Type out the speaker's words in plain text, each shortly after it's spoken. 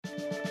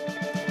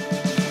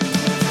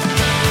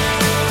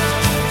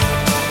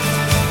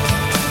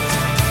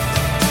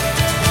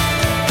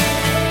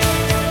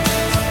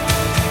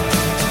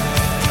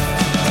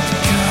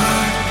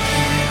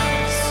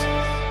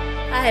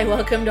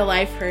welcome to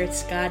Life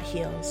Hurts, God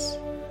Heals.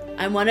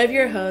 I'm one of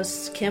your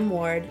hosts, Kim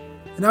Ward.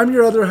 And I'm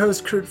your other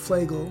host, Kurt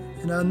Flagel.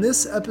 And on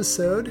this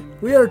episode,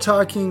 we are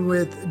talking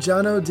with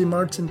Jono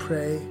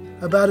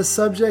DeMartimprey about a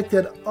subject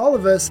that all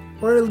of us,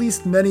 or at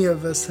least many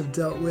of us, have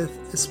dealt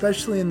with,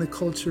 especially in the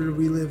culture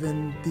we live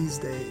in these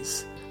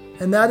days.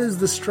 And that is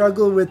the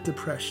struggle with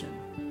depression.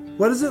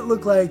 What does it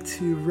look like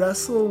to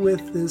wrestle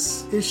with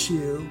this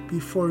issue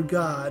before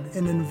God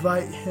and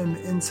invite Him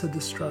into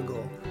the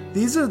struggle?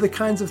 These are the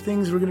kinds of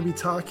things we're going to be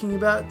talking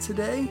about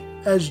today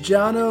as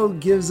Jono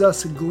gives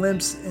us a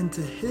glimpse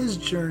into his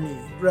journey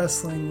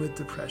wrestling with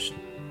depression.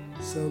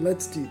 So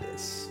let's do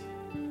this.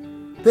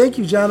 Thank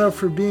you, Jono,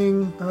 for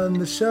being on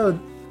the show.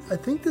 I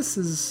think this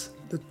is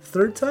the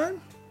third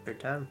time? Third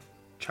time.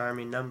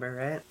 Charming number,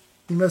 right?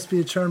 You must be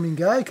a charming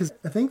guy because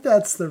I think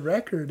that's the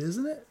record,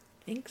 isn't it?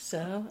 I think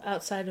so.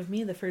 Outside of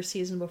me, the first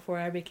season before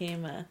I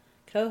became a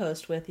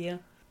co-host with you.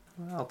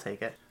 Well, I'll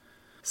take it.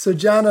 So,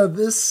 Jono,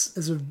 this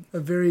is a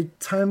very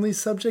timely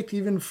subject,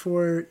 even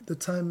for the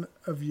time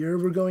of year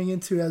we're going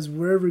into as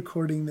we're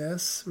recording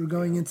this. We're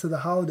going into the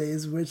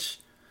holidays, which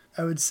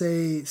I would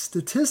say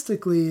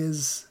statistically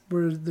is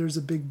where there's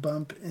a big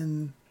bump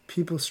in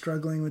people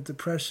struggling with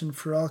depression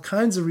for all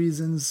kinds of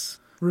reasons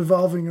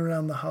revolving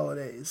around the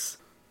holidays.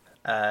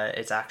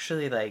 It's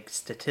actually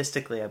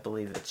statistically, I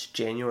believe it's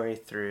January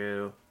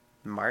through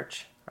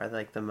March are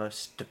the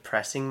most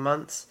depressing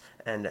months.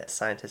 And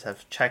scientists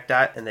have checked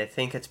that, and they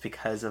think it's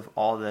because of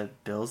all the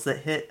bills that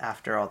hit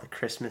after all the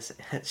Christmas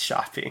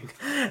shopping,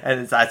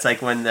 and that's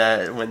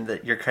when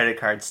your credit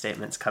card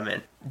statements come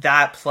in.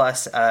 That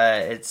plus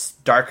it's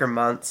darker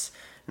months,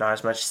 not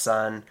as much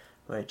sun,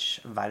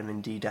 which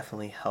vitamin D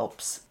definitely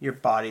helps your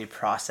body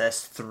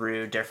process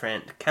through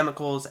different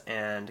chemicals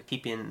and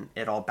keeping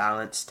it all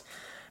balanced.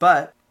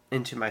 But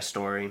into my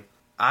story.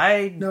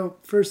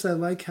 First, I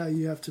like how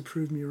you have to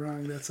prove me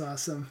wrong. That's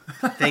awesome.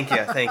 Thank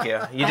you.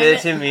 You did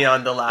it to me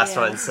on the last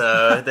one,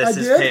 so this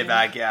is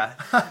payback, yeah.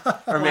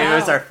 Or maybe it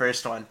was our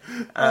first one.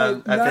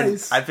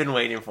 Nice. I've been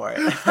waiting for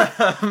it.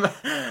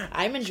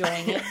 I'm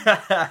enjoying it.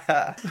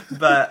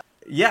 But,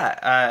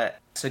 yeah,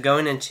 so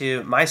going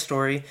into my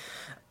story,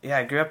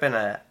 I grew up in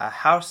a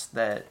house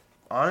that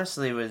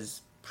honestly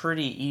was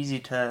pretty easy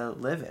to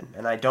live in.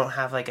 And I don't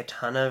have a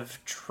ton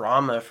of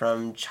trauma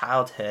from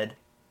childhood.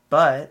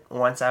 But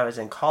once I was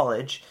in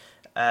college,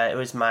 it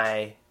was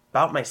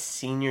about my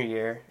senior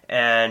year,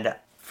 and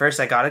first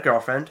I got a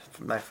girlfriend,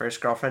 my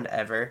first girlfriend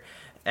ever,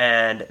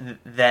 and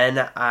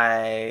then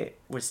I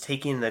was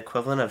taking the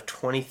equivalent of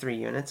 23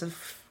 units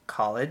of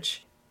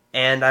college,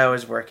 and I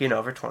was working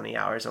over 20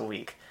 hours a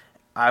week.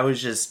 I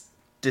was just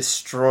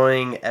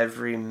destroying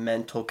every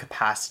mental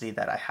capacity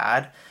that I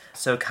had.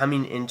 So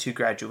coming into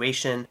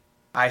graduation,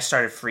 I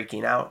started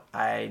freaking out.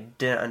 I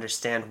didn't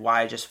understand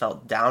why I just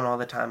felt down all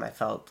the time. I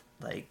felt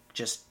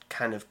just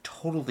kind of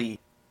totally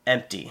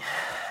empty.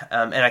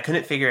 And I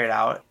couldn't figure it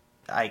out.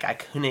 I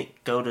couldn't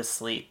go to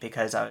sleep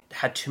because I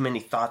had too many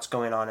thoughts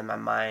going on in my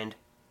mind.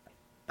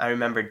 I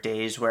remember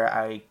days where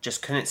I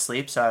just couldn't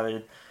sleep, so I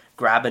would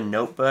grab a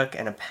notebook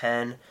and a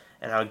pen,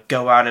 and I would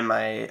go out in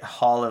my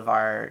hall of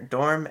our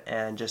dorm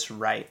and just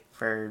write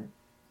for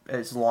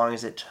as long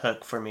as it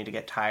took for me to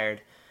get tired.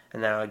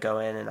 And then I would go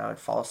in and I would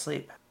fall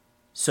asleep.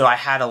 So I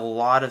had a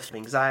lot of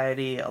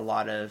anxiety, a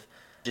lot of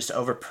just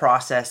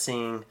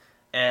over-processing.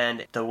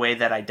 And the way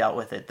that I dealt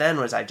with it then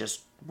was I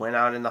just went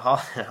out in the hall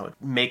and I would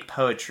make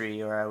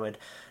poetry, or I would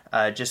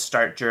just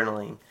start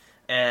journaling.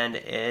 And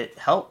it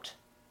helped.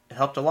 It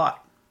helped a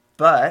lot.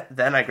 But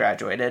then I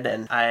graduated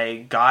and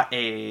I got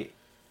a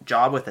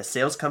job with a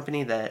sales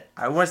company that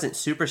I wasn't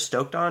super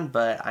stoked on,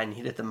 but I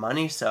needed the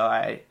money, so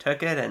I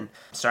took it and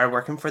started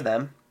working for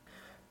them.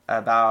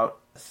 About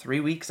 3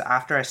 weeks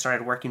after I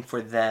started working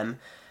for them,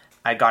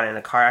 I got in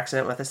a car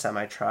accident with a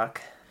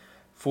semi-truck.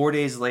 4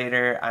 days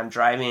later, I'm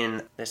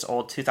driving this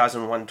old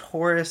 2001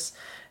 Taurus,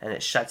 and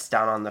it shuts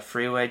down on the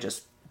freeway,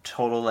 just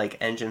total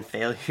engine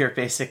failure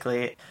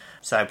basically.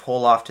 So I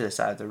pull off to the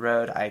side of the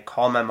road. I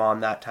call my mom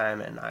that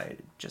time, and I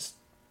just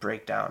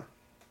break down.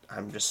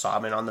 I'm just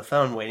sobbing on the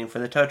phone, waiting for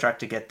the tow truck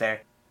to get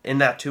there. In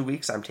that 2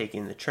 weeks, I'm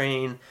taking the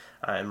train,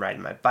 I'm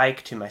riding my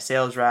bike to my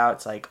sales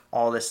routes,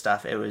 all this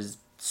stuff. It was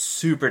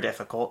super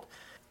difficult.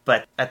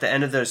 But at the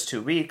end of those 2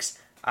 weeks,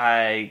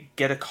 I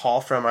get a call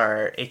from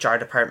our HR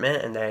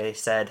department, and they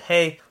said,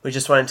 hey, we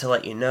just wanted to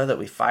let you know that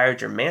we fired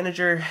your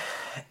manager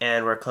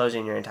and we're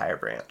closing your entire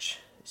branch.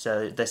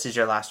 So this is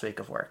your last week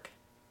of work.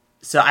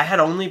 So I had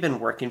only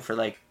been working for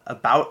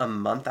about a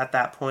month at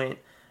that point,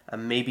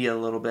 maybe a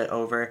little bit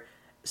over.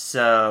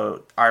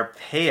 So our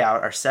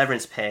payout, our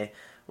severance pay,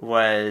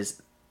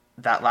 was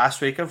that last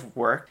week of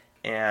work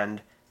and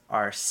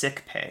our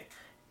sick pay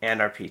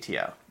and our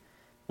PTO,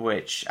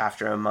 which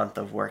after a month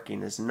of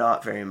working is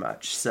not very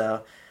much.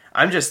 So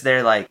I'm just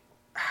there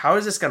how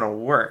is this going to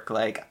work?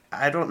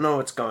 I don't know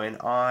what's going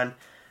on.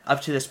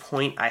 Up to this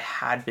point, I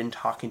had been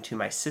talking to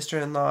my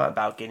sister-in-law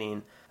about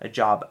getting a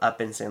job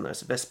up in San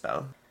Luis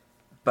Obispo.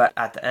 But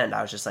at the end,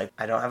 I was just I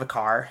don't have a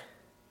car.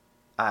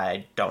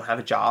 I don't have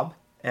a job.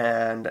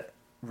 And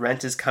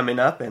rent is coming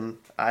up and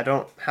I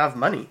don't have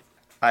money.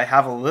 I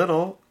have a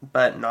little,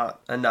 but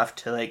not enough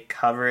to like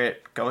cover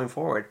it going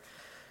forward.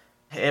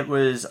 It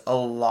was a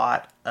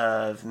lot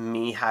of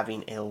me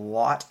having a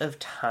lot of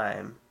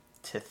time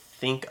to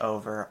think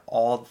over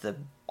all the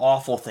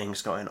awful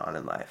things going on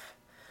in life.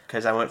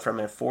 Because I went from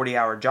a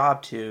 40-hour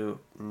job to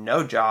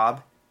no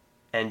job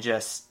and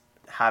just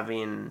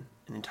having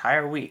an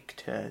entire week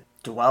to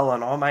dwell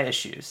on all my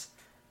issues.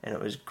 And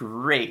it was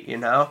great,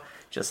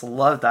 just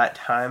loved that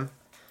time.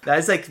 That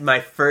is like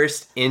my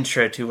first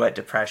intro to what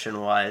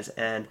depression was.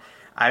 And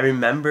I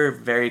remember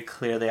very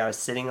clearly I was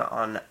sitting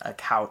on a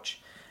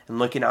couch and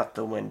looking out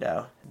the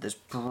window, this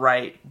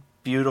bright,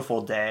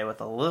 beautiful day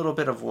with a little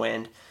bit of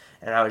wind.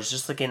 And I was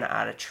just looking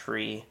at a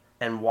tree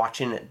and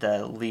watching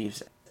the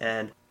leaves.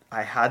 And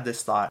I had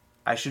this thought,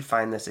 I should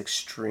find this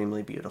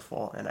extremely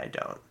beautiful, and I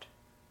don't.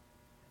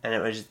 And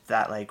it was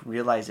that like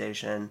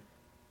realization,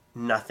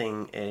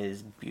 nothing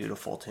is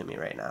beautiful to me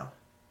right now.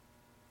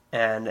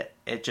 And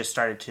it just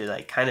started to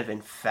like kind of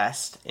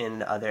infest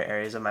in other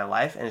areas of my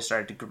life, and it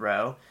started to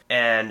grow.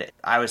 And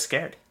I was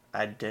scared.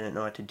 I didn't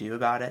know what to do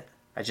about it.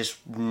 I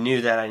just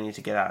knew that I needed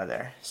to get out of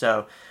there.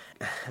 So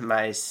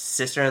my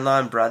sister-in-law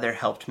and brother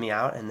helped me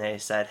out, and they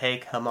said, hey,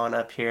 come on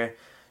up here,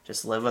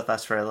 just live with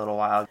us for a little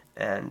while.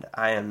 And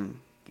I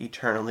am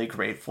eternally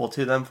grateful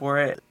to them for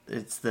it.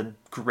 It's the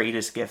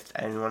greatest gift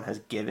anyone has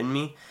given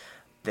me.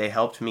 They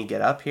helped me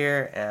get up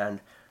here. And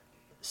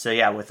so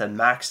yeah, with a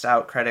maxed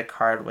out credit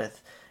card,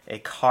 with a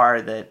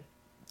car that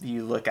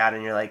you look at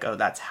and you're like, oh,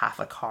 that's half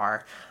a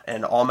car,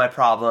 and all my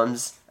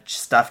problems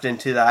stuffed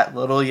into that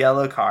little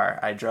yellow car,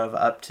 I drove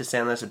up to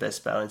San Luis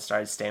Obispo and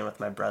started staying with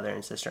my brother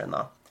and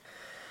sister-in-law.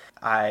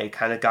 I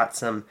kind of got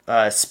some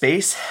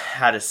space,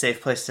 had a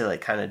safe place to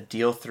like kind of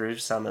deal through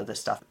some of the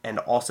stuff. And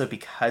also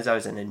because I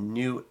was in a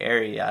new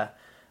area,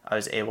 I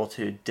was able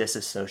to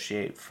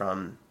disassociate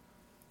from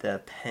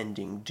the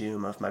pending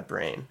doom of my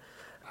brain.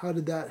 How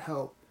did that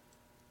help?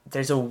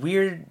 There's a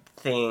weird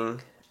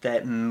thing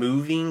that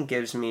moving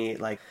gives me,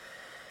 like,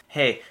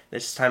 hey,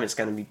 this time it's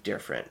going to be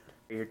different.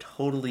 You're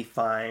totally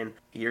fine.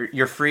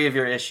 You're free of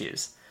your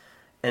issues.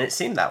 And it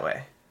seemed that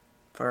way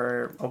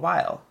for a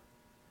while.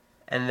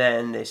 And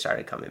then they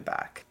started coming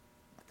back.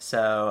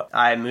 So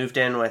I moved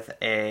in with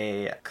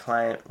a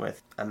client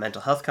with a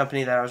mental health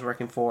company that I was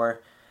working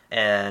for,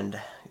 and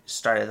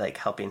started like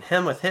helping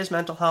him with his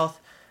mental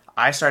health.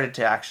 I started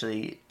to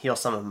actually heal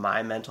some of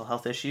my mental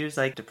health issues,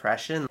 like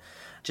depression.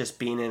 Just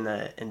being in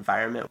an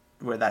environment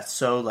where that's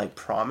so like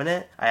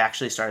prominent, I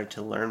actually started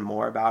to learn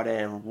more about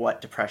it and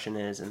what depression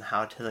is and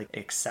how to like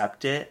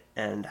accept it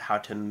and how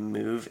to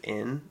move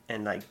in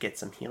and like get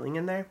some healing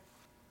in there.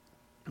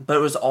 But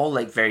it was all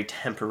like very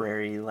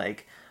temporary,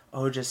 like,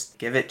 oh, just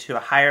give it to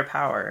a higher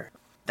power.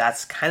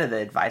 That's kind of the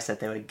advice that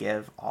they would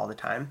give all the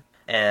time.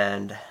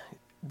 And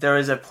there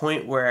was a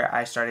point where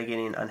I started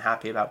getting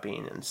unhappy about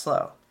being in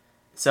slow.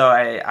 So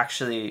I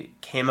actually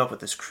came up with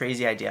this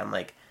crazy idea. I'm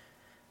like,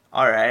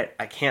 all right,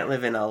 I can't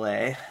live in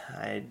LA.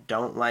 I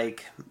don't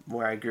like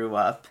where I grew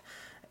up,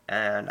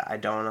 and I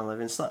don't want to live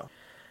in slow.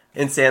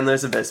 In San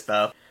Luis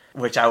Obispo,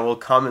 which I will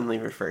commonly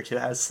refer to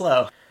as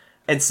slow.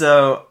 And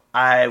so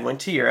I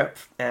went to Europe,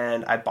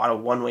 and I bought a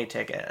one-way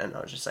ticket, and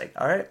I was just like,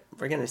 all right,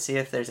 we're going to see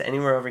if there's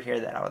anywhere over here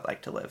that I would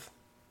like to live.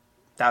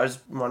 That was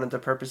one of the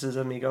purposes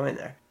of me going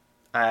there.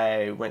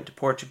 I went to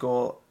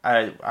Portugal.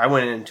 I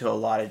went into a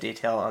lot of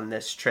detail on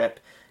this trip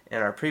in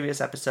our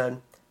previous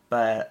episode,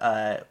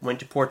 but went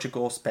to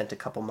Portugal, spent a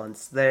couple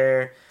months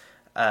there,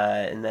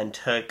 and then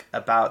took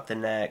about the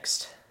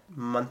next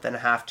month and a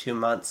half, 2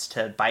 months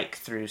to bike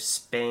through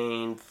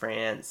Spain,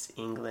 France,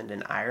 England,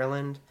 and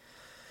Ireland.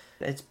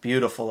 It's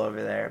beautiful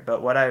over there,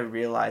 but what I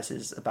realized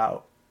is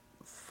about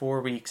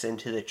 4 weeks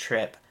into the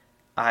trip,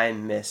 I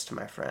missed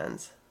my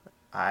friends.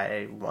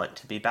 I want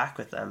to be back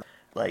with them.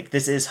 Like,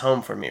 this is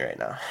home for me right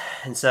now.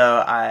 And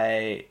so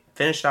I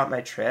finished out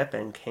my trip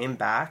and came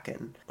back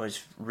and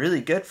was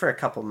really good for a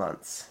couple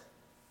months.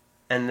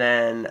 And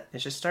then it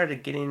just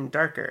started getting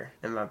darker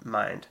in my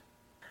mind.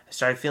 I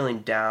started feeling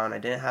down. I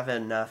didn't have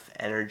enough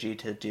energy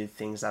to do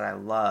things that I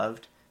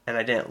loved, and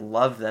I didn't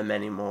love them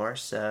anymore,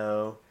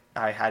 so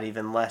I had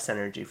even less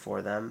energy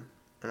for them.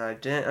 And I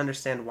didn't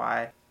understand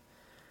why.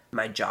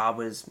 My job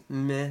was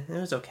meh. It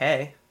was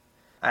okay.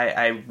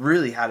 I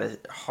really had a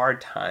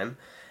hard time.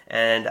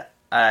 And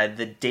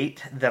the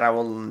date that I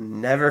will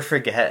never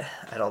forget,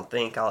 I don't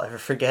think I'll ever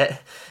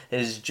forget,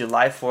 is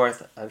July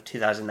 4th of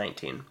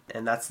 2019.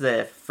 And that's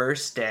the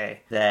first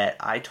day that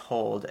I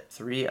told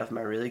 3 of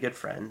my really good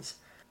friends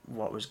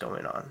what was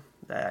going on.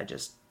 That I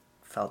just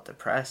felt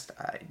depressed.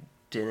 I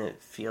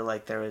didn't feel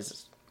like there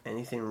was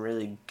anything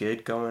really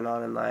good going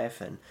on in life.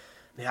 And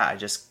yeah, I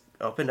just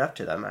opened up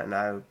to them. And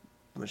I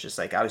was just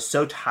like, I was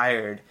so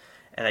tired,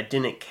 and I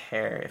didn't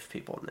care if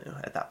people knew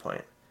at that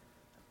point.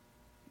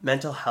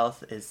 Mental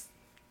health is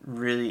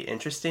really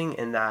interesting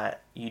in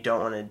that you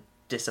don't want to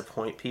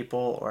disappoint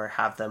people or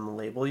have them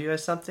label you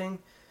as something.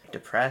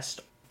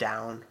 Depressed,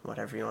 down,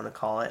 whatever you want to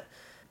call it.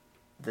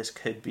 This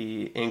could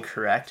be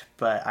incorrect,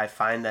 but I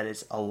find that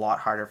it's a lot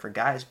harder for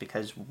guys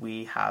because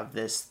we have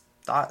this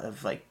thought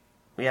of like,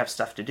 we have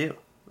stuff to do.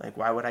 Like,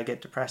 why would I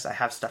get depressed? I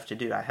have stuff to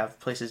do. I have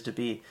places to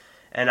be.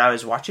 And I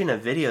was watching a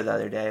video the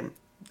other day.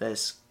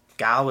 This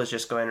gal was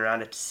just going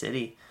around a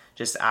city,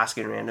 just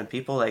asking random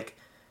people, like,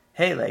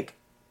 hey, like,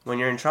 when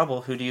you're in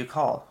trouble, who do you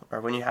call? Or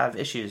when you have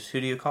issues,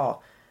 who do you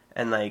call?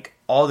 And, like,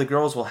 all the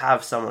girls will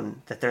have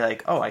someone that they're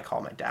like, oh, I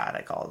call my dad,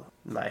 I call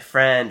my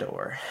friend,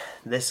 or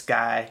this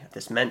guy,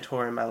 this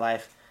mentor in my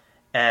life.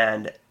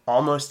 And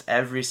almost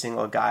every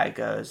single guy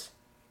goes,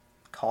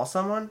 call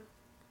someone?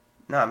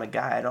 No, I'm a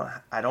guy.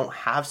 I don't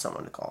have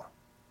someone to call.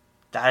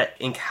 That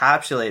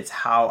encapsulates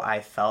how I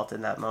felt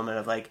in that moment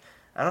of, like,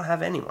 I don't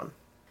have anyone.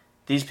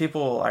 These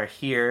people are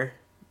here,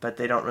 but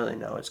they don't really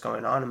know what's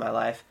going on in my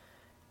life.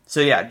 So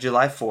yeah,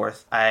 July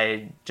 4th,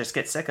 I just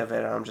get sick of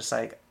it. And I'm just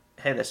like,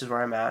 hey, this is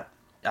where I'm at.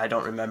 I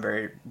don't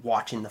remember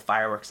watching the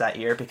fireworks that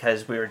year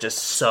because we were just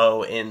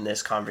so in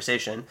this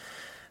conversation.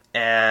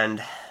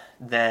 And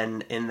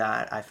then in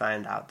that, I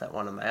find out that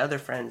one of my other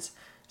friends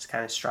is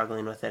kind of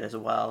struggling with it as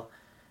well.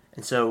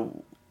 And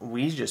so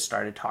we just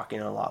started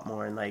talking a lot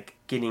more and, like,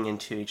 getting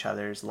into each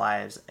other's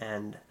lives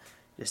and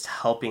just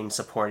helping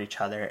support each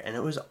other. And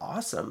it was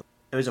awesome.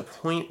 It was a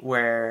point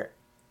where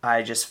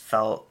I just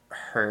felt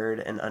heard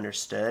and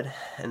understood.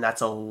 And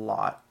that's a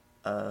lot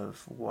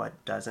of what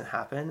doesn't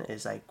happen,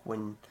 is like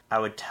when I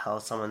would tell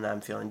someone that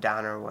I'm feeling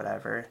down or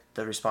whatever,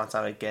 the response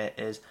I would get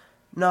is,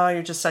 no,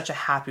 you're just such a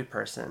happy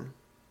person.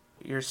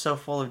 You're so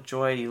full of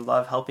joy. You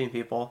love helping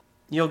people.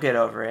 You'll get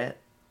over it.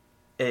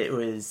 It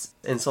was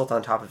insult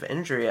on top of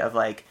injury of,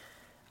 like,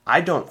 I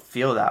don't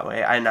feel that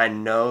way. And I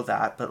know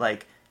that, but,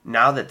 like,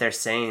 now that they're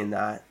saying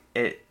that,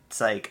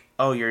 it's like,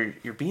 oh,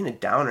 you're being a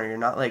downer. You're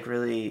not, like,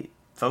 really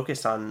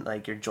focused on,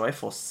 like, your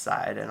joyful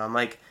side. And I'm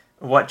like,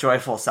 what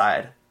joyful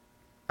side?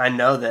 I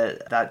know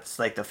that that's,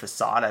 like, the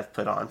facade I've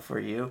put on for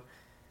you,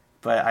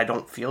 but I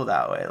don't feel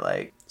that way.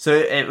 Like, so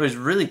it was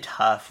really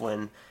tough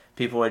when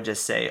people would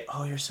just say,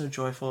 oh, you're so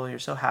joyful, you're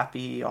so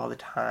happy all the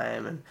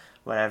time and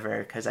whatever,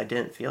 because I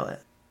didn't feel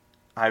it.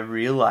 I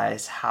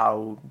realized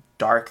how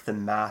dark the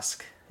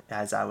mask,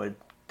 as I would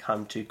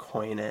come to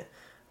coin it,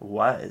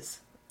 was.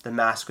 The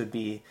mask would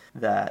be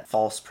that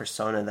false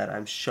persona that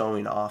I'm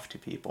showing off to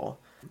people.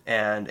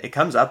 And it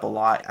comes up a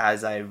lot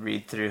as I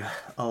read through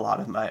a lot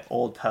of my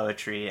old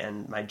poetry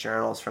and my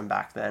journals from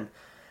back then.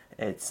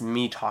 It's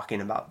me talking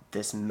about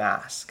this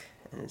mask,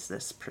 and it's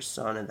this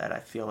persona that I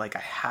feel like I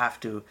have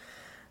to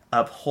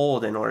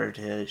uphold in order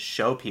to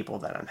show people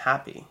that I'm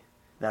happy,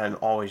 that I'm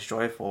always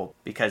joyful,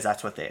 because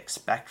that's what they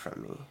expect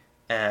from me.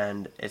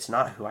 And it's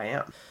not who I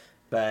am.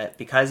 But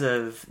because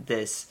of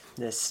this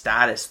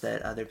status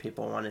that other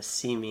people want to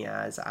see me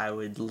as, I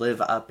would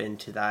live up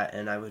into that,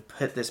 and I would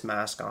put this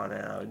mask on,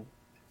 and I would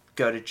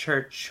go to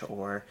church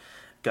or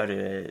go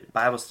to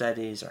Bible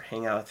studies or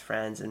hang out with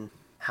friends and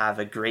have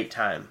a great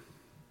time.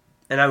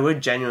 And I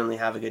would genuinely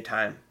have a good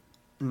time.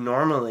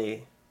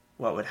 Normally,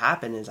 what would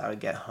happen is I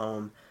would get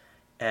home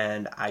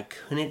and I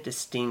couldn't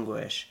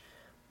distinguish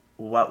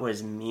what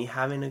was me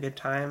having a good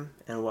time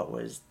and what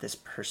was this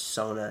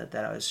persona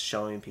that I was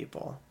showing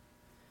people.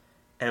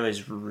 And it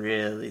was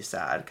really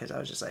sad because I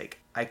was just like,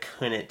 I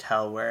couldn't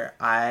tell where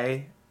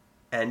I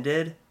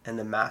ended and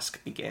the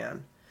mask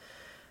began.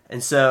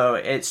 And so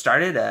it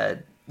started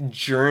a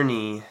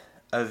journey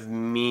of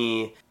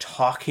me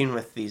talking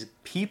with these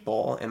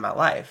people in my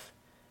life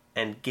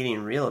and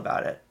getting real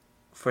about it,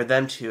 for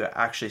them to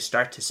actually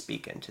start to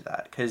speak into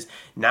that. Because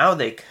now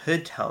they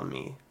could tell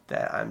me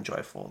that I'm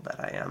joyful, that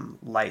I am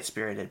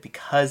light-spirited,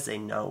 because they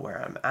know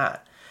where I'm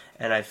at.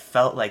 And I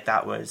felt like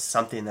that was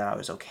something that I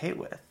was okay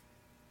with.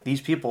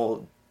 These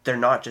people, they're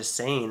not just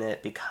saying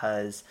it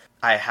because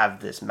I have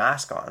this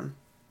mask on.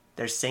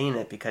 They're saying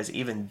it because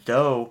even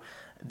though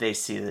they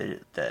see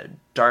the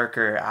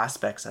darker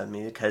aspects of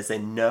me, because they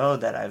know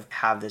that I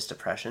have this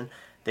depression,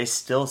 they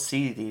still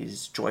see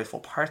these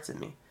joyful parts in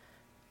me.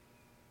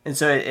 And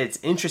so it's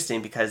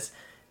interesting because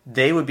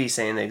they would be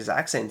saying the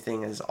exact same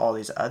thing as all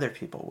these other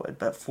people would,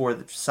 but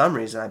for some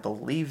reason I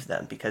believed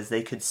them because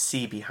they could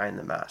see behind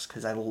the mask,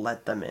 because I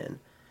let them in.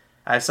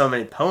 I have so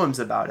many poems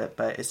about it,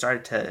 but it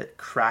started to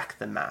crack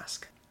the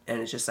mask.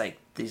 And it's just like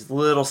these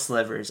little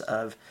slivers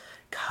of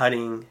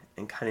cutting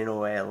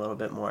away a little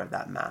bit more of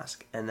that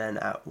mask. And then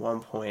at one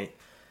point,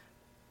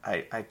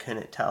 I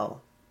couldn't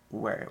tell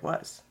where it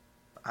was.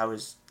 I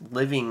was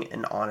living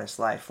an honest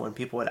life. When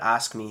people would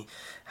ask me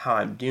how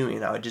I'm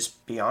doing, I would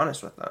just be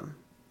honest with them,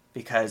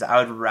 because I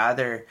would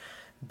rather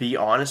be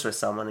honest with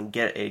someone and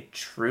get a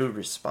true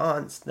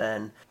response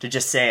than to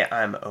just say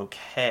I'm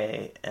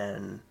okay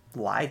and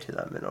lie to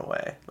them in a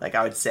way. Like,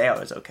 I would say I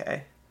was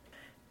okay.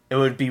 It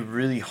would be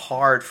really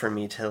hard for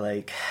me to,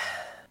 like,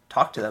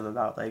 talk to them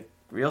about, like,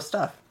 real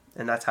stuff.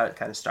 And that's how it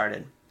kind of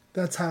started.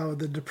 That's how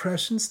the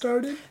depression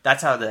started?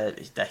 That's how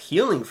the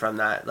healing from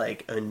that,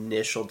 like,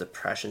 initial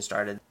depression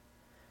started.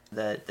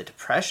 The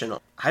depression,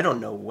 I don't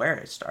know where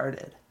it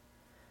started.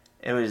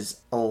 It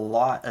was a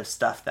lot of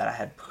stuff that I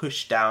had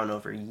pushed down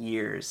over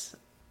years.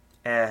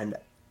 And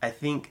I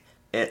think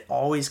it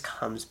always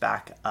comes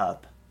back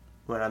up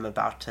when I'm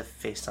about to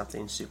face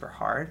something super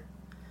hard,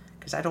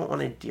 because I don't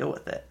want to deal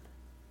with it.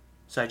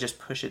 So I just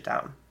push it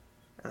down.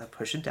 And I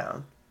push it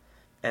down.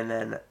 and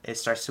then it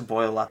starts to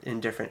boil up in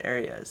different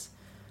areas.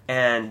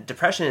 And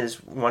depression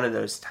is one of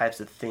those types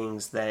of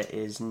things that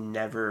is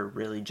never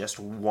really just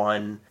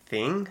one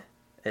thing.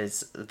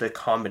 It's the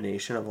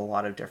combination of a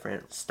lot of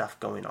different stuff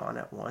going on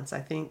at once, I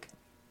think.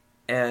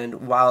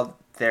 And while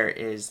there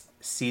is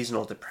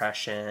seasonal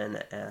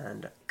depression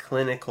and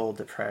clinical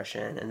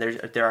depression, and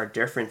there are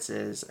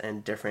differences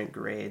and different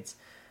grades,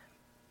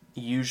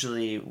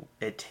 usually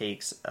it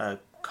takes a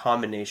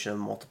combination of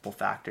multiple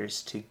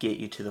factors to get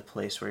you to the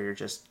place where you're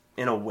just,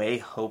 in a way,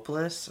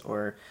 hopeless,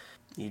 or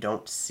you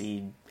don't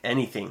see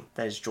anything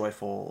that is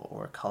joyful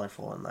or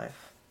colorful in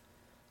life.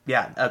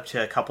 Yeah, up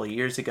to a couple of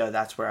years ago,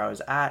 that's where I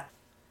was at.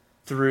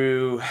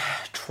 Through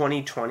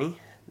 2020,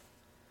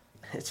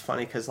 it's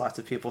funny because lots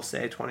of people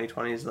say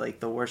 2020 is like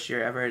the worst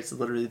year ever. It's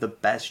literally the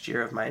best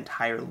year of my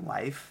entire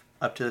life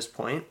up to this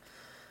point.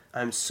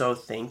 I'm so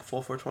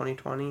thankful for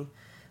 2020.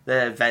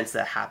 The events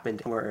that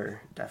happened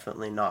were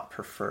definitely not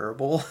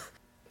preferable,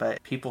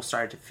 but people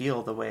started to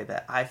feel the way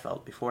that I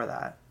felt before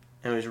that.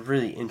 And it was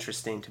really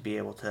interesting to be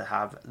able to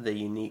have the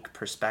unique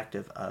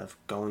perspective of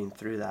going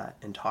through that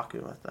and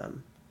talking with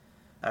them.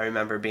 I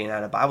remember being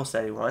at a Bible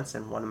study once,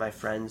 and one of my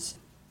friends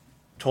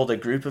told a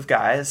group of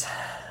guys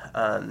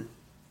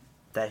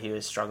that he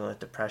was struggling with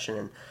depression,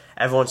 and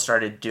everyone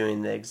started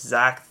doing the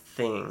exact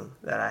thing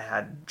that I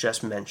had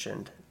just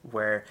mentioned,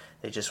 where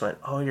they just went,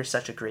 "Oh, you're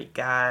such a great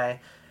guy.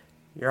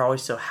 You're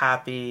always so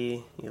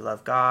happy. You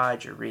love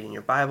God. You're reading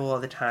your Bible all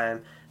the time."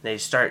 And they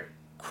start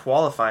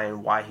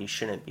qualifying why he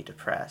shouldn't be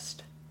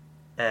depressed.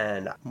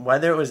 And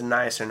whether it was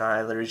nice or not,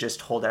 I literally just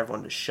told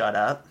everyone to shut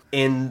up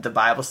in the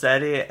Bible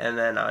study. And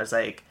then I was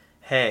like,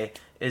 "Hey,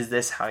 is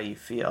this how you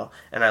feel?"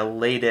 And I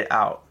laid it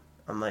out.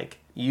 I'm like,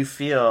 you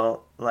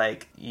feel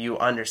like you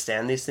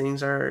understand these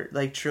things are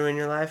like true in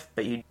your life,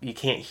 but you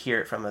can't hear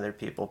it from other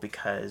people,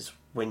 because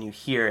when you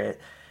hear it,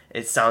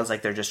 it sounds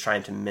like they're just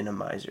trying to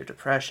minimize your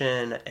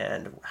depression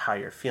and how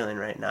you're feeling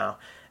right now.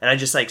 And I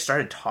just like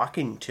started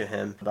talking to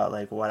him about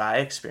like what I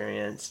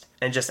experienced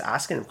and just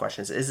asking him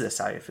questions. Is this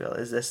how you feel?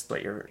 Is this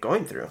what you're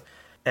going through?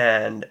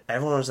 And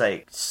everyone was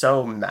like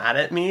so mad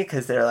at me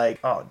because they're like,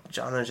 "Oh,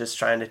 Jono's just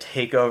trying to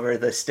take over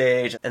the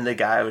stage." And the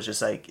guy was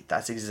just like,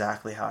 "That's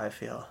exactly how I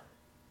feel."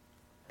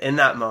 In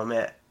that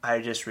moment, I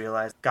just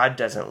realized God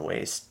doesn't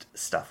waste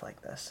stuff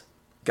like this.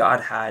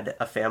 God had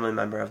a family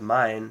member of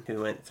mine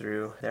who went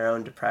through their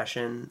own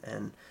depression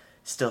and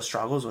still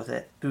struggles with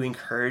it, who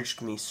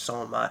encouraged me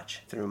so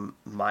much through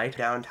my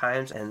down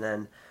times, and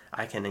then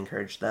I can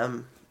encourage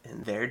them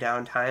in their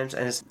down times.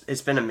 And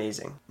it's been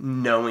amazing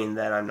knowing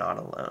that I'm not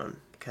alone,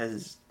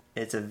 because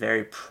it's a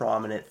very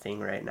prominent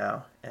thing right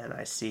now. And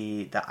I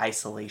see the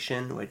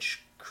isolation,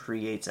 which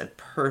creates a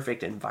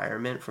perfect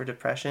environment for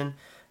depression,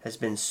 has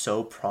been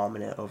so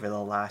prominent over the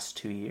last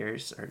 2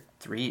 years, or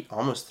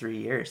almost 3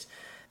 years.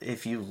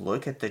 If you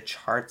look at the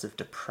charts of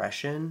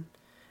depression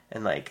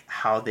and like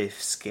how they've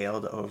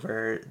scaled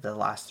over the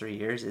last 3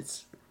 years,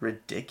 it's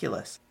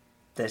ridiculous.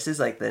 This is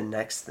like the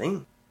next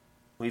thing.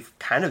 We've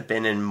kind of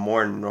been in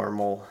more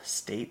normal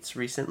states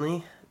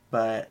recently,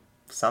 but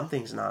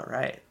something's not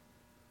right.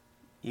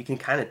 You can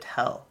kind of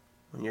tell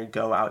when you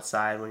go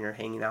outside, when you're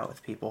hanging out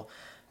with people.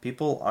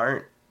 People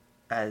aren't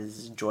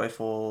as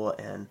joyful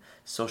and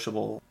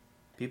sociable.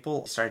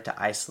 People start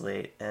to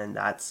isolate, and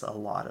that's a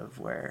lot of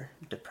where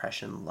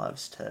depression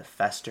loves to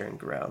fester and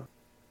grow.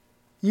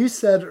 You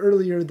said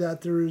earlier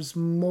that there was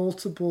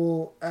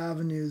multiple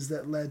avenues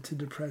that led to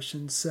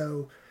depression.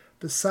 So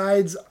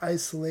besides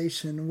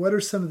isolation, what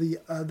are some of the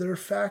other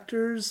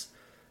factors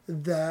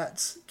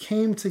that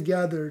came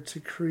together to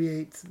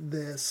create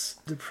this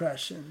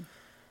depression?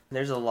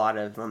 There's a lot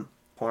of them.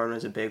 Porn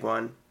was a big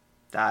one.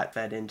 That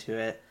fed into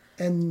it.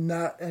 And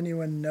not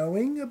anyone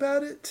knowing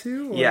about it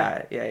too? Or?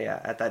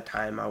 Yeah. At that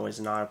time, I was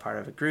not a part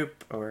of a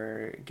group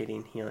or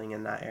getting healing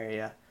in that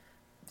area.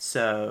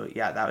 So,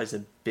 yeah, that was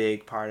a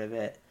big part of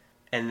it.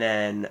 And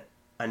then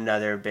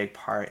another big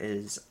part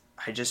is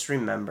I just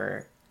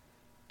remember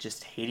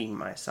just hating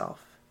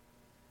myself.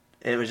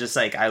 It was just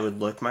like I would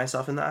look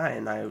myself in the eye,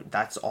 and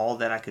that's all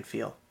that I could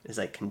feel, is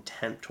like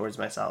contempt towards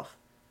myself.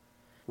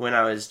 When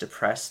I was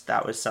depressed,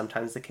 that was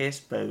sometimes the case,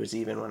 but it was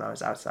even when I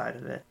was outside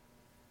of it.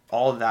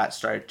 All of that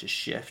started to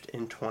shift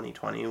in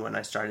 2020 when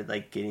I started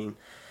like getting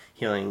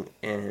healing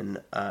in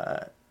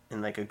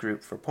like a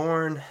group for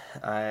porn.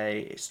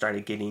 I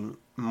started getting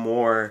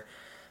more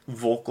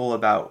vocal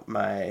about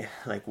my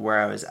like where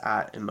I was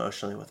at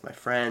emotionally with my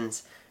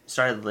friends.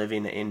 Started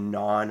living a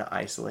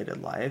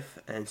non-isolated life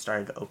and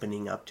started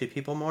opening up to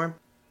people more.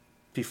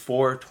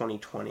 Before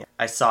 2020,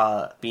 I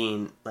saw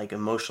being like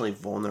emotionally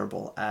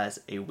vulnerable as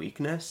a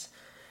weakness.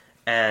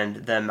 And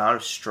the amount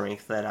of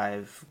strength that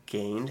I've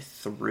gained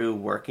through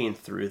working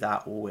through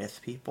that with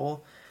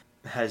people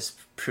has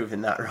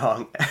proven that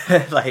wrong.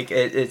 Like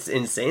it's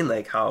insane,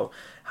 like how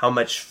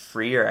much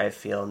freer I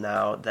feel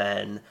now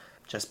than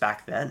just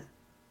back then.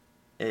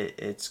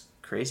 It's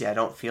crazy. I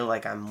don't feel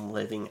like I'm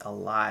living a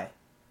lie.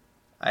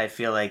 I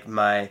feel like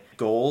my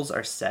goals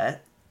are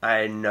set.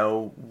 I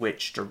know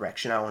which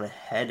direction I want to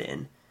head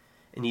in.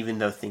 And even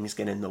though things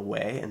get in the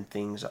way and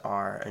things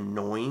are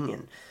annoying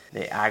and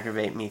they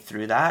aggravate me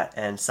through that,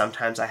 and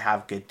sometimes I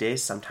have good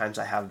days, sometimes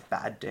I have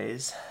bad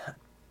days,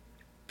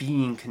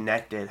 being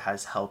connected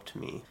has helped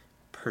me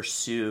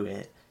pursue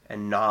it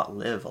and not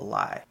live a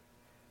lie.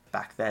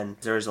 Back then,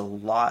 there was a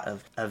lot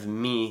of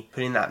me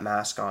putting that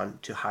mask on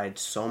to hide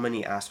so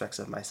many aspects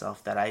of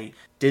myself that I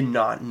did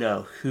not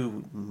know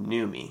who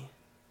knew me.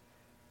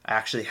 I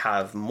actually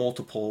have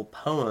multiple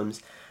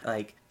poems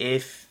like,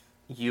 if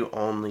you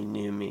only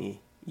knew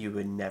me, you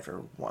would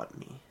never want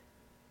me.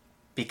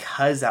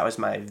 Because that was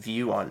my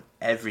view on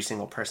every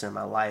single person in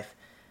my life,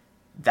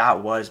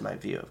 that was my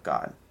view of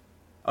God.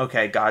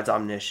 Okay, God's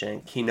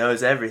omniscient. He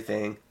knows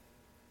everything.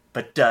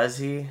 But does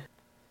he?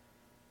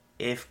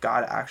 If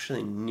God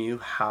actually knew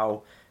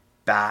how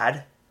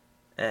bad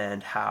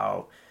and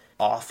how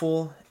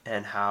awful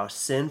and how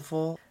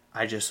sinful,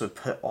 I just would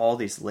put all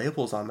these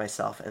labels on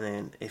myself. And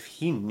then if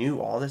he knew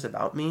all this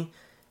about me,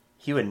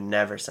 he would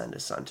never send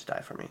his son to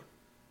die for me.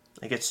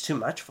 Like, it's too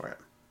much for him.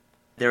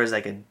 There was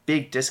like a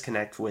big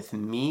disconnect with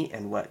me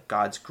and what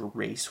God's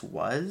grace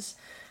was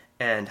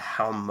and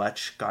how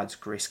much God's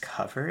grace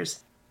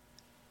covers.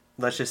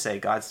 Let's just say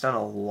God's done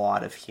a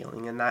lot of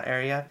healing in that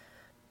area.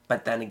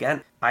 But then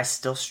again, I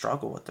still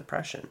struggle with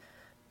depression.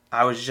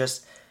 I was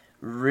just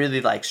really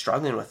like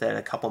struggling with it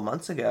a couple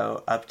months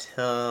ago up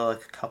till a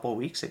couple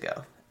weeks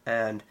ago.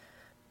 And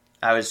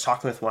I was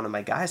talking with one of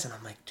my guys and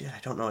I'm like, dude, I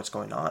don't know what's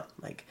going on.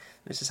 Like,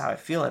 this is how I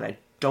feel and I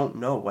don't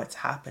know what's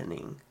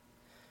happening.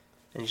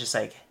 And he's just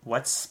like,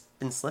 what's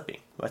been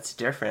slipping? What's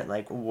different?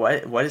 Like,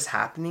 what is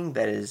happening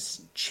that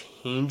is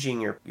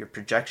changing your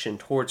projection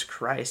towards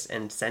Christ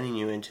and sending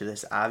you into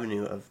this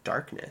avenue of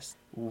darkness?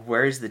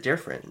 Where's the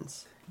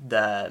difference?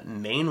 The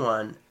main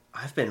one,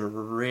 I've been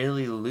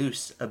really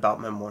loose about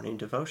my morning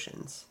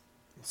devotions.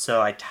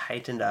 So I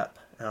tightened up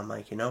and I'm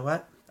like, you know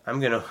what? I'm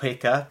going to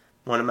wake up.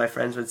 One of my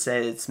friends would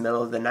say it's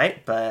middle of the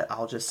night, but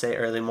I'll just say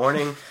early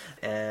morning.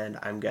 And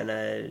I'm going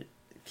to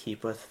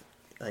keep with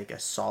like a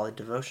solid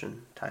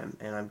devotion time.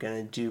 And I'm going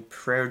to do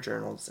prayer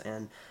journals.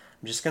 And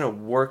I'm just going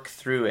to work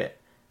through it.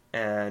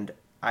 And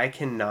I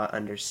cannot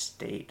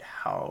understate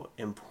how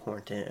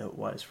important it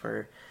was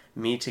for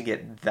me to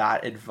get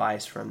that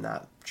advice from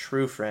that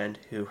true friend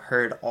who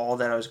heard all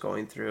that I was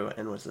going through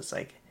and was just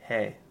like,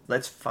 hey,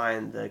 let's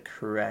find the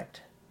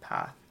correct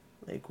path.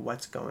 Like,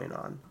 what's going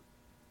on?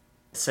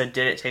 So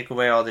did it take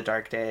away all the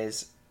dark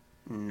days?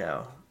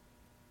 No.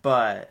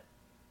 But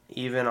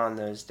even on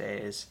those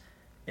days,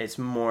 it's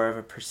more of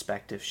a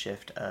perspective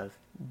shift of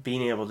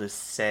being able to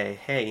say,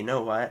 hey, you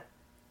know what?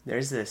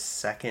 There's this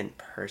second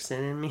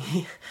person in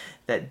me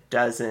that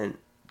doesn't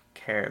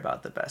care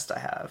about the best I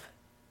have.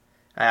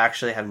 I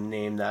actually have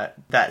named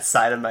that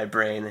side of my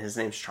brain. His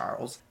name's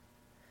Charles.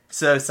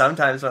 So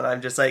sometimes when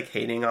I'm just like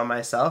hating on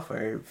myself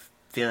or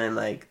feeling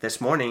like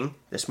this morning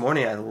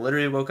I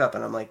literally woke up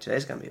and I'm like,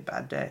 today's going to be a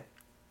bad day.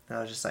 And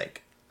I was just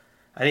like,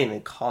 I didn't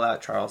even call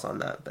out Charles on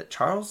that. But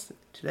Charles,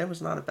 today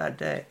was not a bad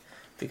day.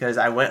 Because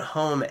I went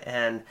home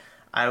and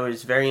I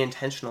was very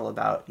intentional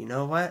about, you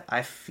know what?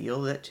 I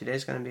feel that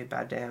today's going to be a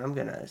bad day and I'm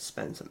going to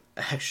spend some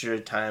extra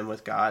time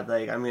with God.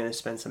 Like, I'm going to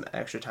spend some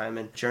extra time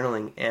in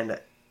journaling. And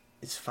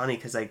it's funny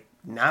because like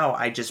now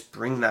I just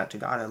bring that to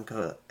God and I'm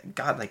going,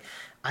 God, like,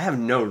 I have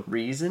no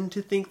reason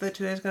to think that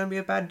today's going to be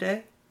a bad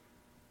day.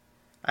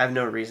 I have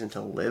no reason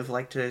to live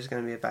like today's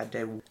going to be a bad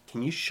day.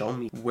 Can you show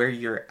me where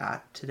you're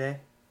at today?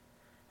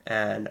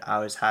 And I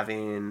was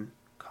having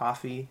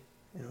coffee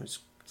and it was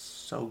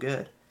so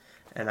good.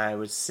 And I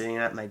was sitting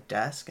at my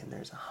desk and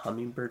there's a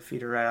hummingbird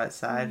feeder right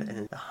outside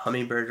and a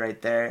hummingbird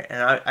right there.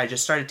 And I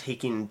just started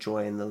taking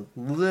joy in the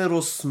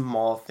little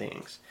small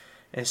things.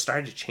 And it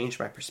started to change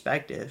my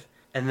perspective.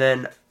 And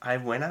then I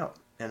went out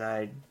and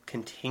I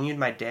continued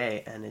my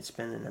day and it's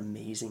been an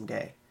amazing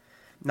day.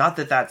 Not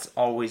that that's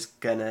always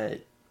gonna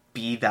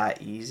be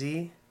that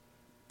easy,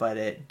 but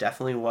it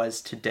definitely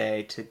was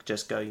today to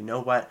just go, you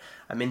know what?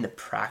 I'm in the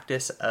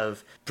practice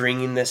of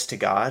bringing this to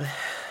God,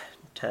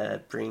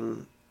 to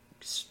bring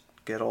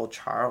good old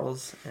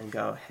Charles and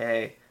go,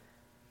 hey,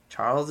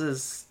 Charles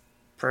is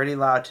pretty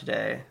loud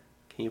today.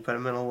 Can you put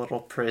him in a little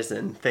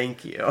prison?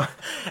 Thank you.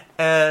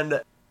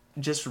 And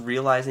just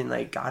realizing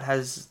like God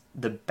has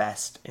the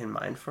best in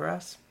mind for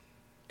us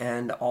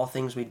and all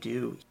things we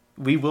do,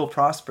 we will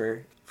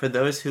prosper for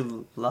those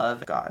who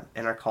love God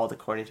and are called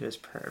according to his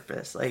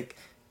purpose. Like,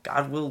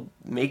 God will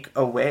make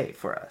a way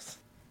for us.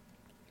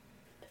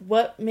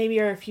 What maybe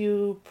are a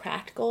few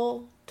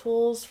practical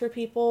tools for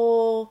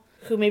people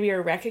who maybe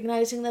are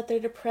recognizing that they're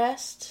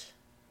depressed?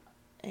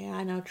 And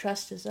I know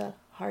trust is a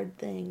hard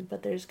thing,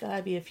 but there's got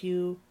to be a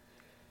few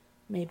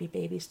maybe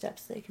baby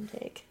steps they can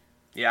take.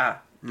 Yeah,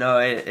 no,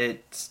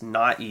 it's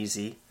not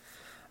easy.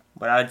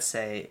 What I would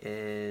say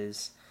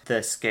is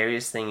the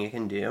scariest thing you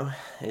can do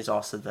is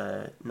also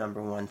the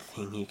number one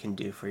thing you can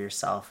do for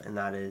yourself, and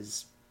that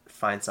is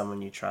find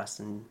someone you trust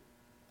and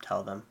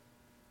tell them.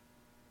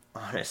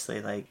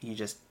 Honestly, like, you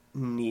just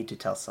need to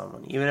tell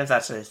someone. Even if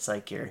that's just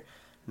like your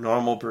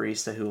normal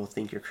barista who will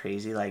think you're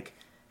crazy, like,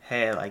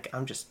 hey, like,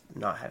 I'm just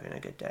not having a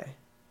good day.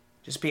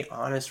 Just be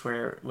honest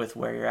with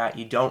where you're at.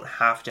 You don't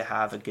have to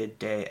have a good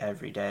day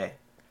every day.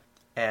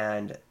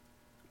 And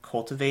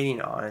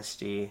cultivating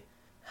honesty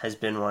has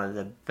been one of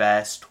the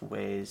best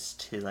ways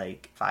to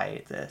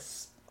fight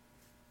this.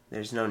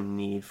 There's no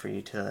need for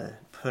you to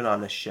put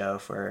on a show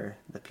for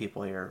the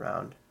people you're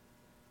around.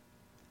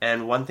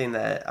 And one thing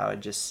that I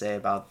would just say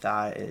about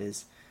that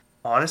is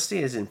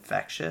honesty is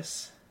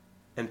infectious,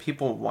 and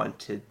people want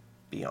to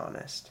be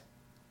honest.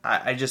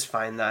 I just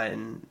find that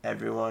in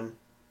everyone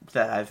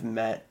that I've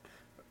met,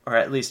 or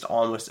at least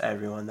almost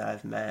everyone that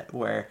I've met,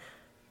 where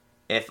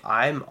if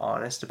I'm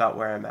honest about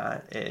where I'm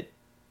at, it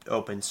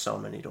opens so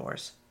many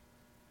doors.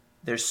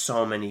 There's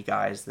so many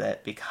guys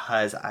that,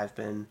 because I've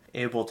been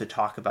able to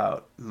talk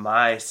about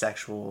my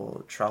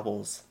sexual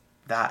troubles,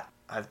 that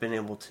I've been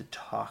able to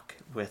talk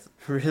with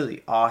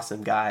really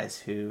awesome guys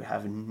who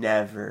have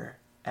never,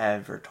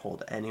 ever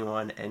told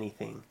anyone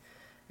anything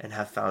and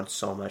have found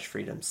so much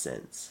freedom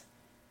since.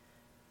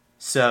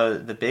 So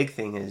the big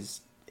thing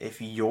is,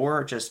 if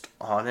you're just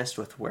honest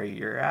with where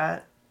you're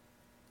at,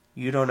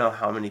 you don't know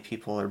how many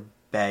people are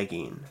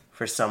begging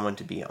for someone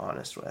to be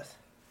honest with.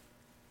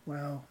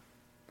 Wow.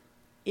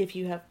 If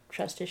you have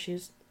trust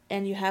issues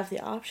and you have the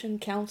option,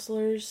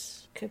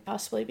 counselors could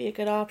possibly be a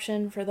good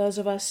option for those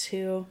of us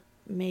who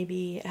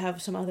maybe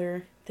have some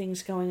other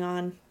things going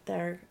on that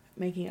are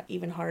making it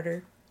even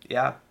harder.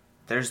 Yeah.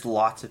 There's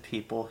lots of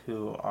people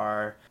who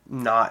are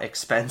not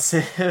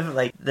expensive.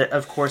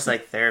 Of course,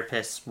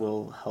 therapists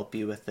will help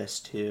you with this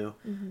too.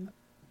 Mm-hmm.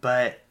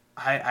 But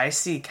I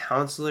see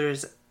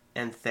counselors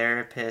and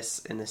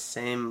therapists in the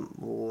same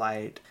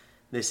light.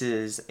 This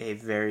is a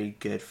very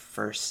good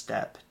first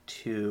step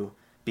to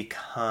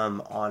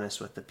become honest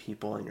with the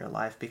people in your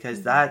life, because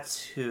mm-hmm.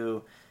 that's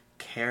who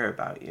care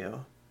about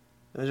you.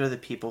 Those are the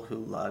people who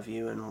love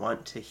you and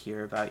want to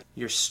hear about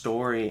your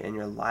story and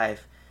your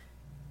life.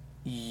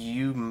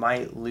 You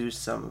might lose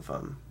some of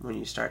them when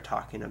you start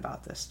talking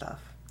about this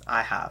stuff.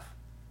 I've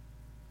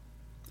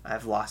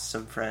lost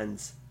some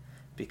friends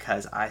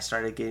because I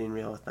started getting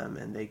real with them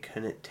and they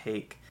couldn't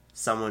take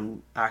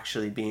someone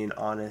actually being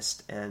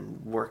honest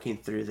and working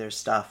through their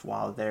stuff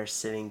while they're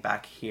sitting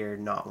back here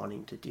not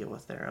wanting to deal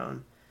with their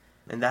own.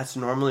 And that's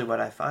normally what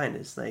I find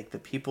is the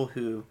people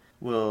who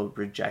will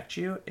reject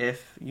you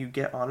if you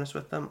get honest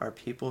with them are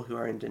people who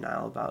are in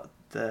denial about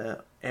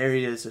the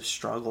areas of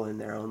struggle in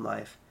their own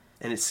life.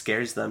 And it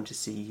scares them to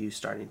see you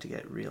starting to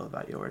get real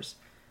about yours.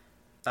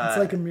 It's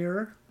like a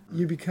mirror.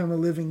 You become a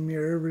living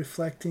mirror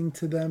reflecting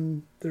to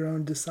them their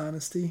own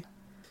dishonesty.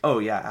 Oh,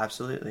 yeah,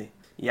 absolutely.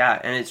 Yeah,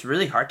 and it's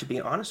really hard to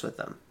be honest with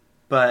them.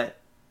 But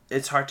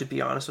it's hard to be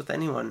honest with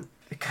anyone,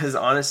 because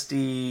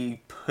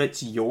honesty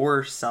puts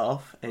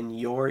yourself and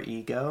your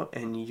ego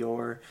and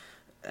your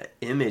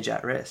image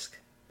at risk.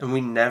 And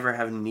we never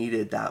have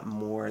needed that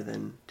more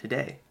than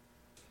today.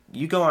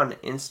 You go on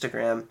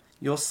Instagram,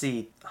 you'll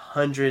see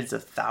hundreds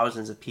of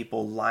thousands of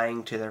people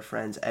lying to their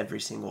friends every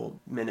single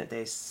minute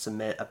they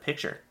submit a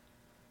picture.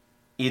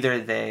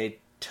 Either they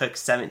took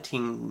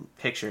 17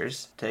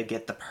 pictures to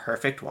get the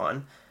perfect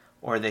one,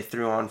 or they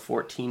threw on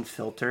 14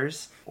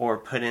 filters, or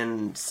put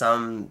in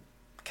some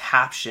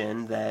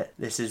caption that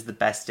this is the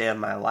best day of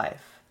my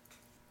life.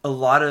 A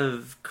lot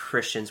of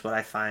Christians, what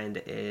I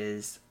find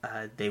is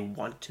they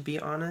want to be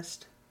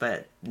honest,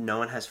 but no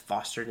one has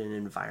fostered an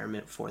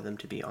environment for them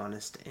to be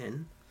honest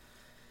in.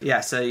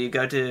 Yeah, so you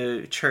go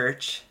to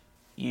church,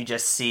 you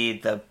just see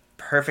the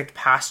perfect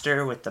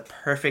pastor with the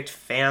perfect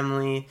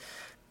family.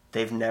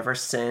 They've never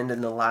sinned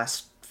in the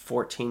last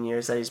 14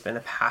 years that he's been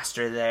a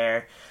pastor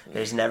there.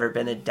 There's never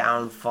been a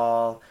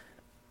downfall.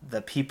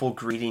 The people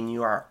greeting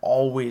you are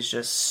always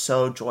just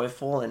so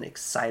joyful and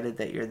excited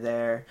that you're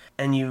there.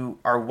 And you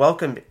are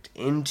welcomed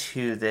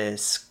into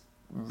this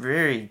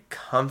very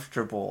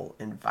comfortable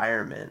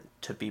environment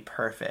to be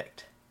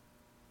perfect.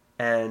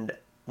 And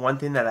one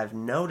thing that I've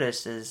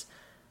noticed is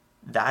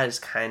that is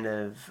kind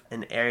of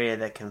an area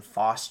that can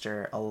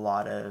foster a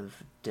lot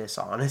of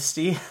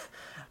dishonesty.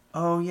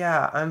 Oh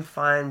yeah, I'm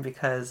fine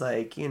because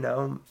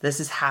this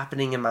is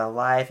happening in my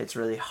life. It's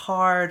really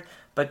hard,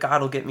 but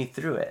God will get me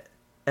through it.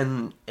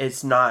 And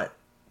it's not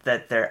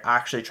that they're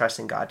actually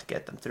trusting God to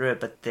get them through it,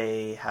 but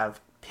they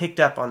have picked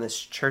up on this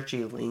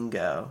churchy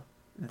lingo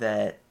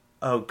that,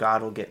 oh,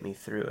 God will get me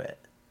through it.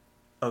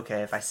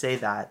 Okay, if I say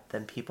that,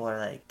 then people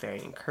are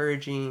very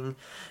encouraging,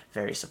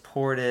 very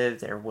supportive.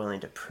 They're willing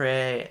to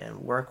pray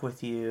and work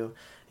with you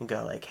and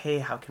go hey,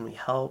 how can we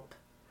help?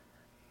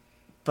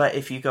 But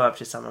if you go up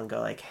to someone and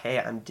go hey,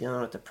 I'm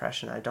dealing with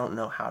depression. I don't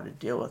know how to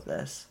deal with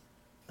this.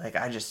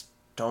 I just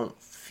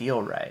don't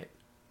feel right.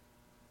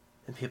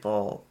 And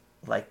people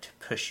like to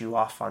push you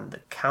off on the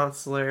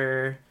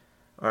counselor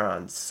or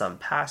on some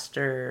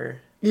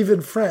pastor. Even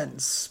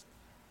friends.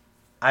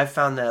 I've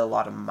found that a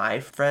lot of my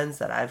friends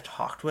that I've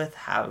talked with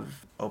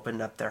have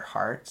opened up their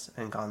hearts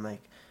and gone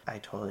I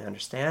totally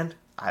understand.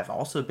 I've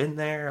also been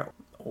there.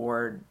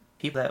 Or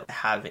people that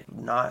have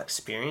not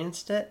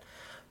experienced it,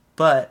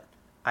 but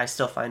I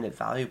still find it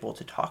valuable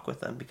to talk with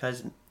them,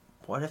 because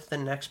what if the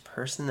next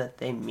person that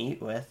they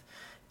meet with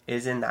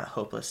is in that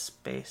hopeless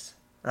space?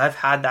 And I've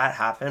had that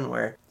happen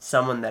where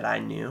someone that I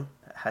knew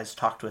has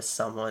talked with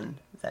someone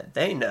that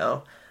they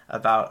know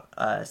about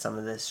some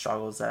of the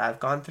struggles that I've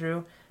gone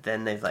through.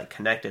 Then they've like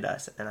connected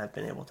us and I've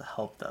been able to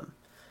help them.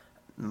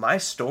 My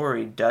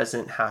story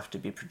doesn't have to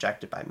be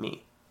projected by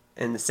me.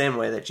 In the same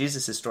way that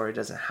Jesus' story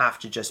doesn't have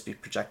to just be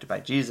projected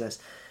by Jesus.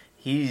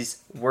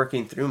 He's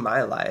working through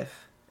my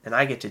life and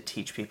I get to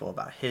teach people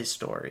about his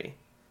story.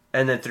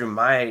 And then through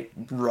my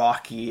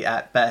rocky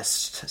at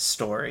best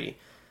story,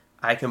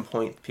 I can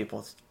point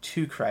people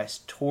to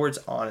Christ, towards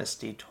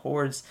honesty,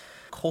 towards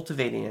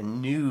cultivating a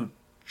new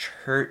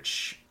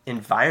church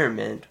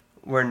environment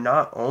where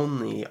not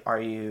only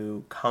are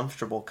you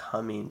comfortable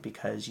coming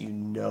because you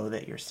know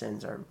that your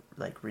sins are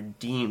like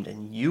redeemed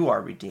and you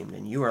are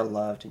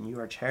loved and you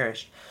are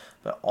cherished,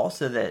 but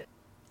also that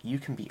you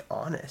can be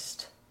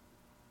honest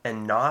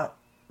and not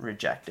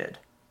rejected.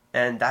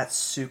 And that's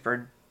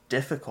super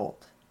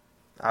difficult.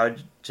 I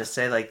would just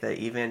say like the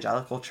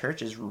evangelical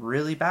church is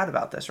really bad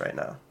about this right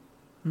now.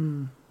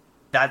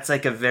 That's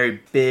like a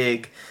very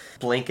big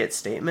blanket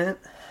statement.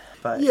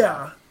 But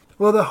yeah.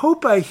 Well, the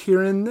hope I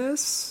hear in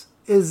this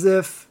is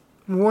if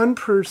one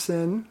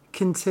person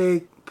can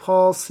take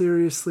Paul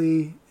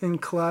seriously in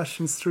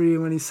Colossians 3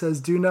 when he says,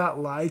 do not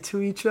lie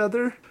to each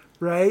other,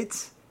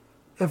 right?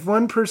 If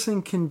one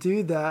person can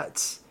do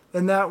that,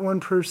 and that one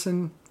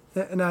person,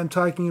 and I'm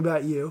talking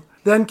about you,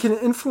 then can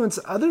influence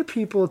other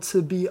people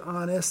to be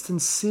honest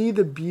and see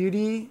the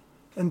beauty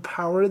and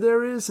power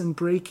there is in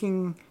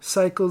breaking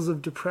cycles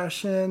of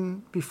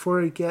depression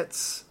before it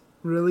gets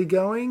really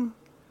going,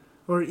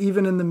 or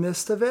even in the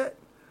midst of it,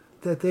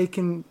 that they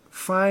can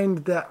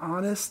find that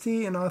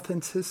honesty and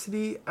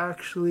authenticity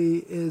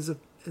actually is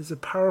a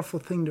powerful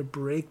thing to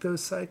break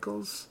those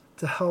cycles,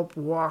 to help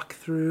walk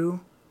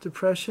through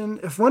depression.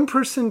 If one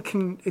person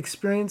can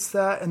experience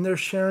that and they're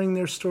sharing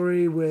their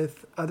story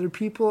with other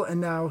people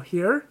and now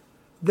here,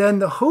 then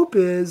the hope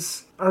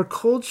is our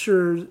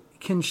culture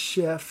can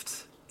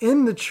shift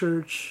in the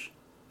church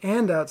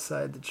and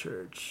outside the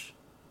church.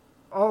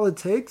 All it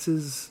takes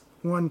is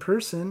one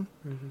person.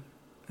 Mm-hmm.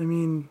 I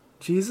mean,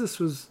 Jesus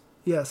was,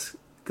 yes,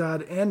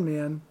 God and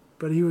man,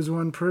 but he was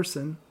one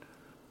person.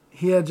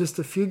 He had just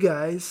a few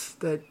guys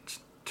that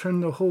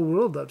turned the whole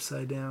world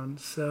upside down.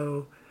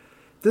 So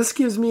this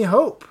gives me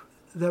hope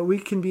that we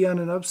can be on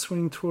an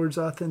upswing towards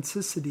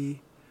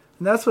authenticity.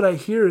 And that's what I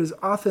hear is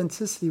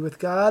authenticity with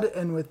God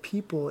and with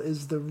people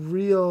is the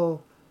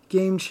real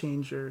game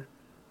changer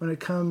when it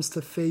comes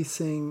to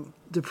facing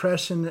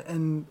depression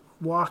and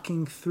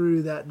walking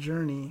through that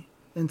journey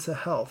into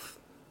health.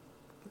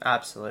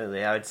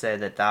 Absolutely. I would say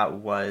that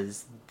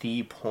was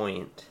the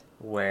point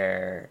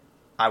where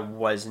I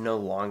was no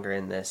longer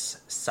in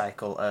this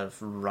cycle of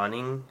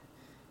running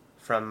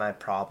from my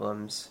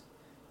problems,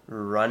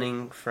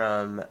 running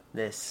from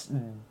this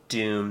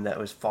doom that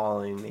was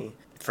following me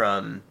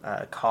from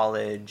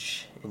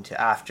college into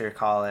after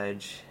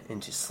college,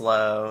 into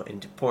SLO,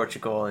 into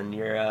Portugal and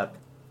Europe,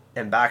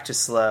 and back to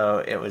SLO.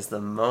 It was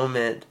the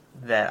moment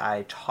that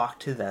I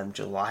talked to them,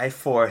 July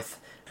 4th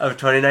of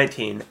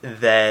 2019,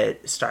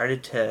 that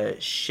started to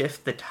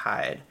shift the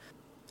tide.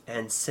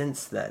 And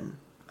since then,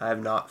 I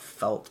have not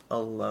felt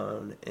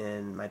alone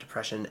in my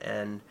depression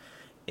and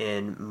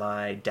in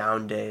my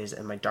down days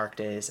and my dark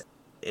days.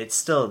 It's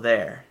still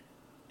there.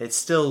 It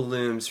still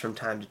looms from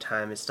time to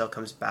time. It still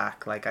comes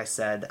back. Like I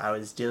said, I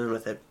was dealing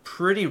with it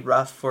pretty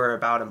rough for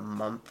about a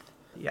month.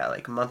 Yeah,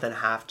 like a month and a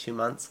half, 2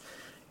 months.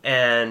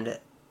 And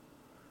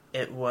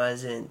it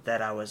wasn't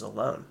that I was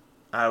alone.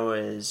 I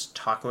was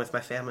talking with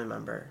my family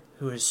member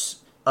who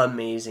was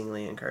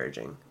amazingly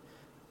encouraging.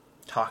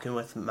 Talking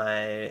with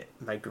my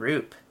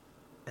group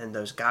and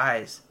those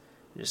guys,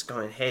 just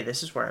going, hey,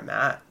 this is where I'm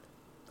at.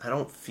 I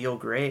don't feel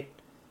great.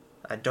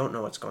 I don't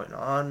know what's going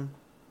on.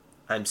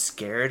 I'm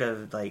scared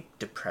of like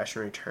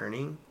depression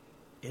returning.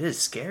 It is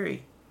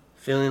scary.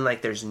 Feeling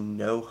like there's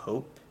no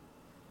hope,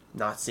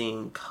 not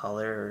seeing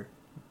color or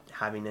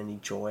having any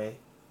joy.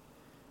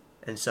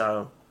 And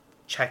so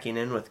checking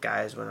in with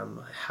guys when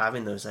I'm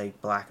having those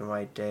like black and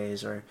white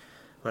days or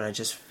when I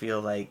just feel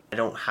like I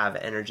don't have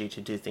energy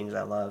to do things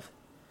I love.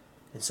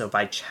 And so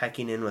by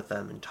checking in with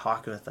them and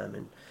talking with them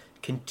and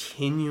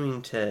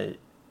continuing to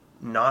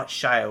not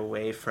shy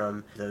away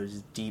from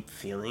those deep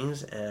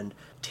feelings and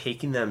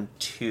taking them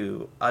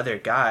to other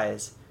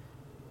guys,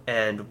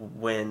 and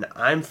when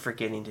I'm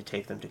forgetting to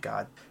take them to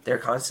God, they're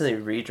constantly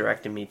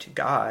redirecting me to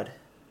God,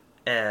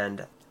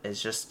 and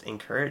it's just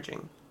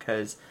encouraging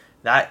because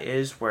that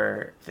is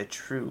where the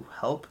true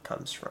help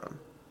comes from.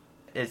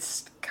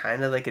 It's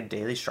kind of like a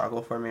daily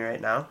struggle for me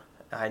right now.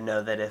 I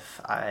know that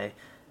if I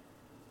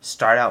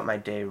start out my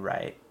day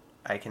right,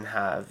 I can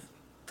have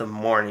the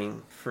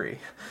morning free,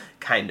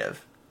 kind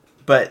of.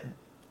 But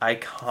I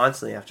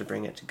constantly have to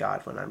bring it to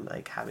God when I'm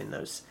like having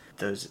those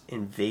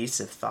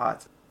invasive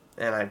thoughts.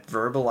 And I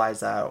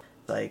verbalize out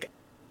like,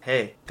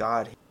 hey,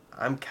 God,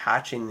 I'm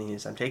catching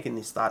these. I'm taking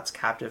these thoughts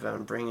captive and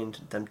I'm bringing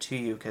them to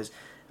you because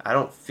I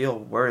don't feel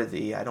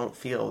worthy. I don't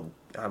feel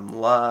I'm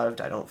loved.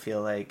 I don't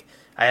feel like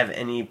I have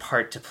any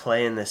part to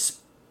play in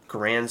this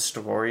grand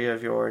story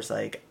of yours.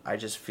 Like, I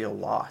just feel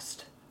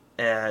lost.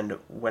 And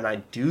when I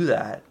do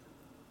that,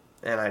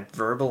 and I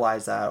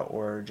verbalize that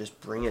or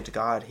just bring it to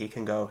God, he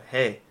can go,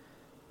 hey,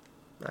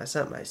 I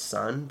sent my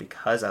son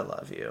because I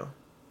love you.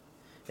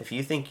 If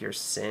you think your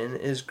sin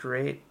is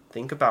great,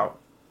 think about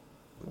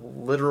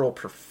literal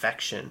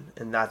perfection,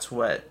 and that's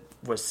what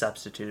was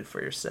substituted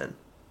for your sin.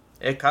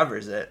 It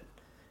covers it.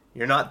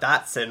 You're not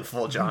that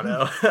sinful,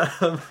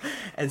 Jono.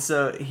 And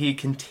so he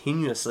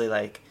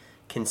continuously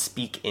can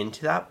speak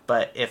into that.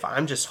 But if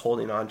I'm just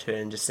holding on to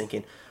it and just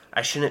thinking,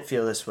 I shouldn't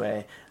feel this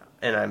way,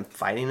 and I'm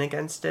fighting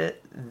against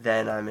it,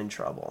 then I'm in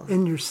trouble.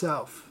 In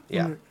yourself.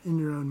 Yeah. In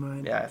your own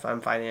mind. Yeah, if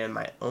I'm fighting in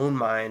my own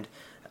mind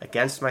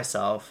against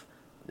myself,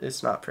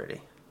 it's not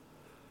pretty.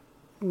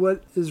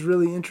 What is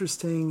really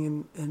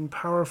interesting and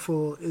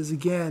powerful is,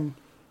 again,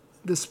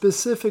 the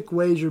specific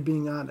ways you're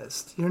being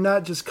honest. You're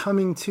not just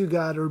coming to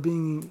God or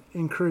being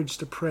encouraged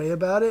to pray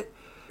about it.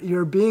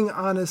 You're being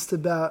honest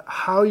about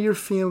how you're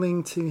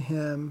feeling to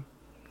him.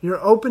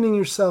 You're opening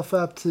yourself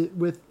up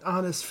with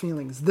honest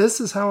feelings.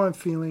 This is how I'm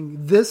feeling.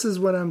 This is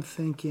what I'm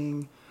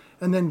thinking.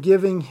 And then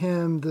giving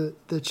him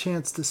the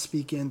chance to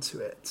speak into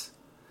it.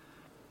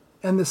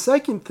 And the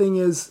second thing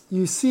is,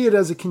 you see it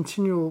as a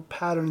continual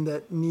pattern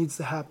that needs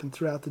to happen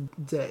throughout the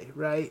day,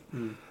 right?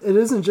 It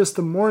isn't just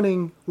the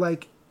morning.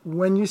 Like,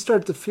 when you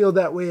start to feel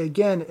that way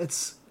again,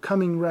 it's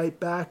coming right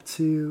back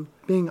to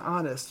being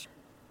honest.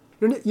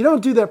 You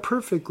don't do that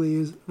perfectly,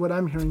 is what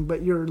I'm hearing,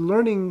 but you're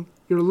learning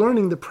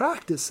the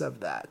practice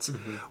of that,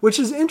 which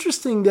is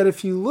interesting. That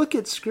if you look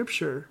at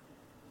Scripture,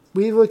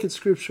 we look at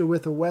Scripture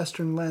with a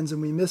Western lens and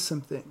we miss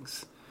some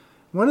things.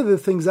 One of the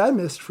things I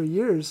missed for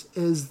years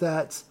is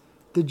that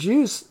the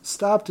Jews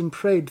stopped and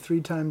prayed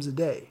 3 times a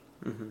day.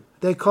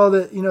 They called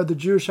it, the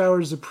Jewish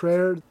hours of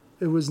prayer.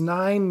 It was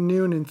 9,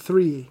 noon, and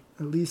 3,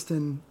 at least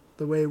in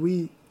the way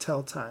we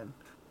tell time.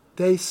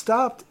 They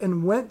stopped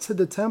and went to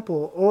the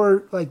temple,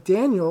 or like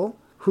Daniel,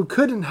 who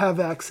couldn't have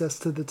access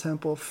to the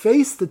temple,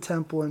 faced the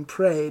temple and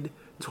prayed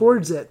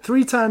towards it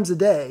 3 times a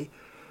day.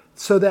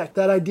 So that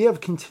idea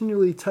of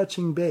continually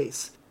touching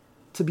base,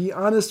 to be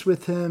honest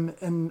with him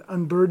and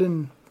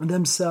unburden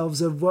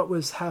themselves of what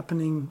was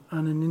happening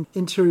on an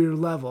interior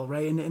level,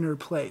 right, an inner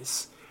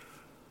place.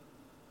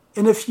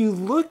 And if you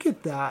look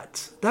at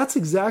that, that's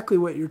exactly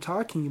what you're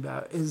talking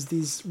about, is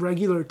these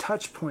regular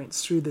touch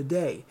points through the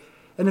day.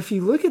 And if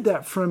you look at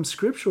that from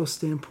scriptural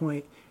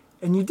standpoint,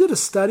 and you did a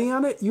study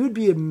on it, you would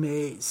be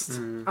amazed.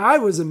 I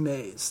was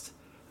amazed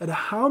at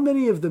how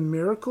many of the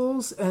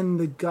miracles and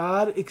the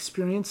God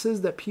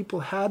experiences that people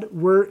had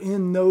were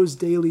in those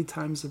daily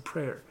times of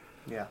prayer.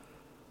 Yeah.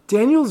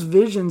 Daniel's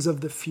visions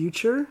of the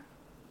future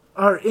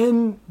are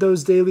in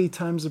those daily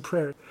times of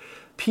prayer.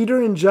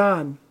 Peter and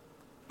John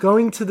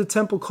going to the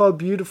temple called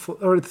Beautiful,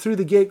 or through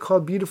the gate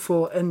called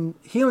Beautiful, and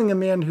healing a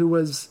man who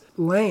was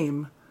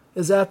lame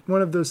is at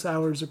one of those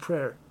hours of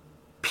prayer.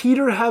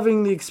 Peter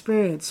having the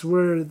experience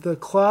where the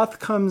cloth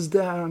comes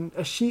down,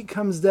 a sheet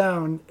comes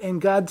down,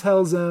 and God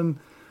tells him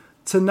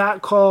to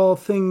not call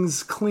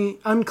things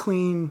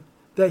unclean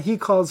that he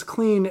calls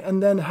clean,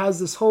 and then has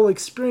this whole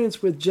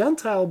experience with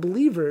Gentile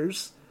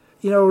believers,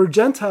 or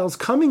Gentiles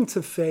coming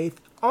to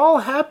faith, all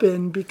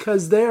happen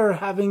because they are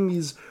having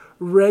these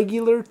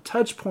regular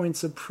touch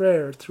points of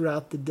prayer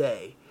throughout the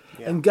day.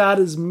 Yeah. And God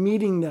is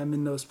meeting them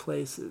in those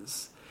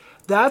places.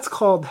 That's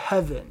called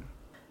heaven.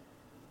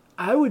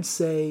 I would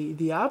say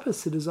the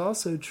opposite is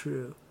also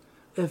true.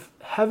 If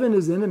heaven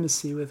is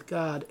intimacy with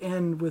God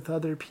and with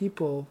other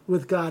people,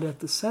 with God at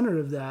the center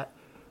of that,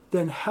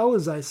 then hell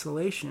is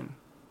isolation.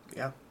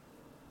 Yeah.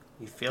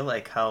 You feel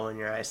like hell when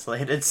you're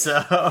isolated,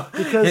 so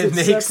because it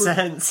makes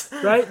sense.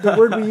 Right? The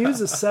word we use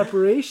is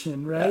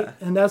separation, right? Yeah.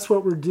 And that's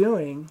what we're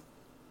doing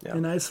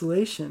in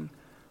isolation.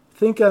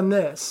 Think on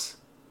this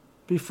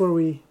before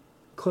we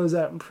close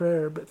out in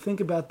prayer, but think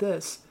about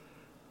this.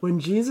 When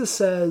Jesus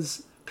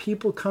says,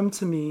 people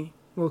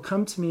will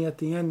come to me at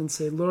the end and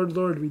say, Lord,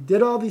 Lord, we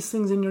did all these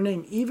things in your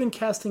name, even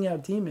casting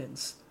out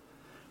demons.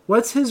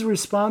 What's his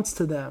response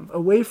to them?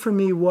 Away from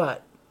me,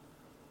 what?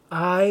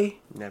 I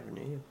never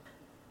knew you.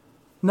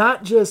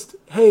 Not just,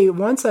 hey,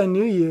 once I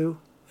knew you,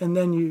 and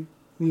then you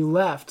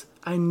left.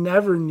 I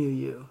never knew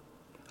you.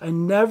 I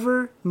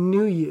never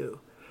knew you.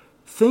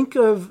 Think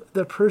of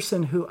the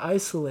person who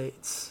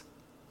isolates,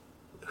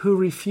 who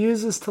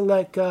refuses to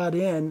let God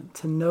in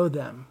to know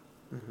them.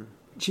 Mm-hmm.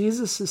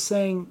 Jesus is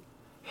saying,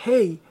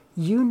 hey,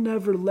 you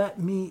never let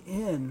me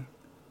in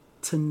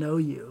to know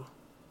you.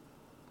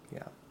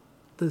 Yeah.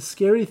 The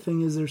scary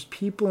thing is there's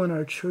people in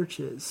our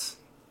churches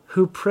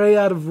who pray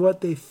out of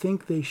what they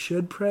think they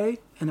should pray,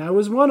 and I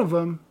was one of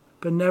them,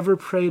 but never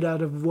prayed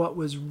out of what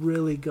was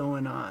really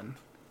going on.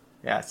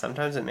 Yeah,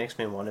 sometimes it makes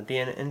me want to be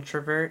an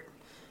introvert,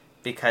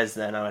 because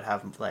then I would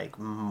have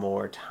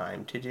more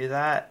time to do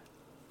that.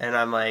 And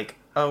I'm like,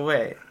 oh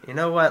wait, you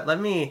know what? Let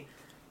me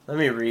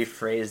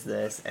rephrase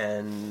this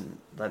and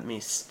let me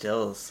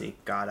still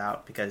seek God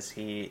out, because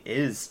he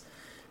is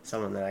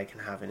someone that I can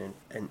have an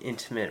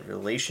intimate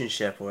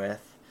relationship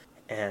with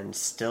and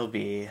still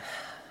be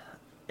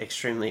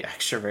extremely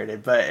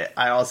extroverted. But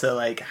I also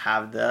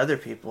have the other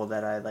people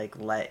that I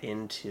let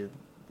into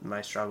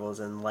my struggles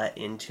and let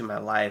into my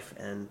life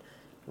and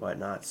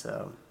whatnot.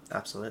 So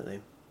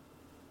absolutely.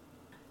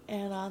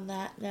 And on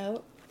that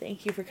note,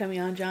 thank you for coming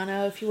on,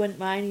 Jono. If you wouldn't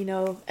mind,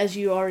 as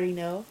you already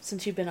know,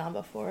 since you've been on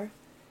before,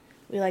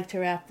 we like to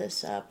wrap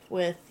this up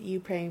with you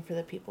praying for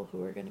the people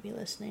who are going to be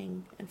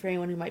listening and for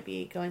anyone who might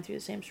be going through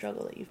the same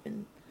struggle that you've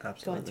been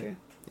going through.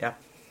 Yeah.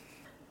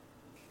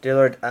 Dear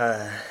Lord,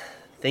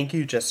 thank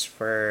you just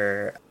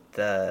for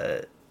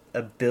the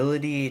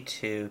ability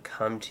to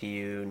come to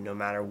you no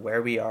matter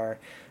where we are,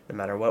 no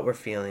matter what we're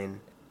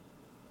feeling.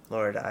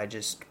 Lord, I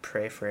just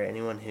pray for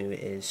anyone who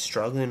is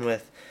struggling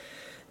with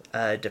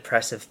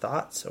depressive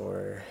thoughts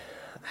or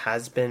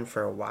has been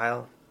for a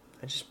while.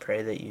 I just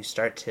pray that you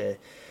start to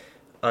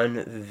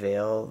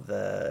unveil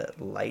the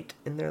light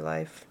in their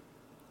life.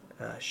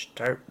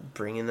 Start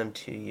bringing them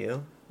to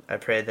you. I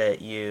pray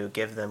that you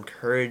give them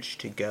courage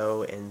to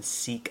go and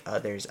seek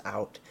others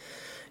out,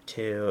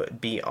 to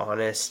be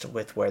honest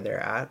with where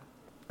they're at.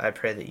 I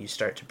pray that you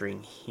start to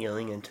bring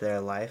healing into their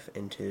life,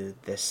 into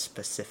this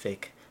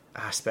specific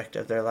aspect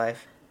of their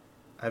life.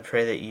 I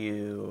pray that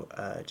you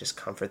just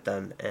comfort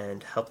them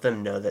and help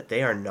them know that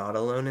they are not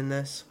alone in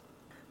this.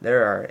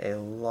 There are a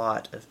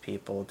lot of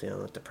people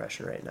dealing with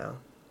depression right now.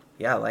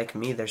 Yeah, like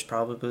me, there's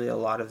probably a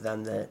lot of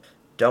them that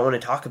don't want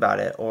to talk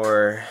about it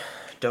or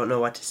don't know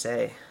what to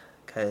say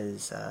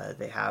because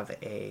they have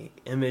a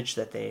image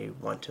that they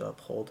want to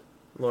uphold.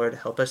 Lord,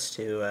 help us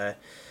to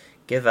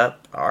give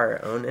up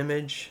our own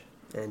image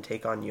and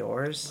take on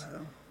yours.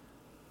 Wow.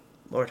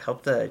 Lord,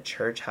 help the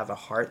church have a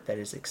heart that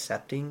is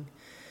accepting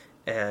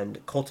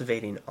and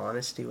cultivating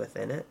honesty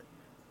within it.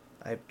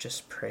 I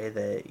just pray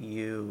that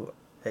you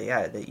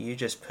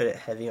just put it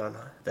heavy on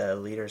the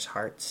leaders'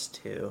 hearts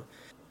to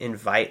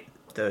invite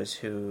those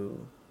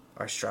who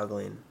are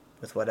struggling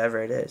with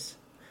whatever it is.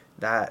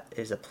 That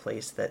is a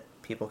place that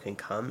people can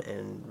come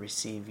and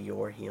receive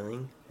your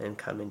healing and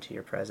come into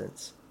your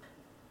presence.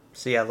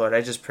 So yeah, Lord,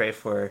 I just pray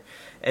for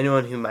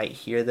anyone who might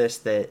hear this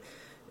that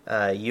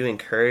you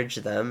encourage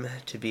them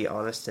to be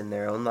honest in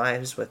their own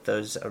lives with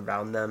those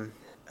around them.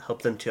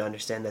 Help them to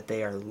understand that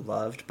they are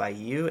loved by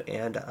you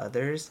and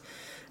others,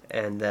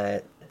 and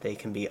that they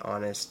can be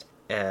honest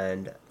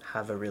and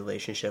have a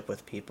relationship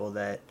with people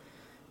that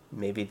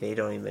maybe they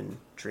don't even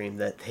dream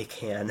that they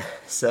can.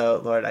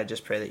 So, Lord, I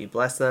just pray that you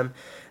bless them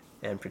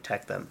and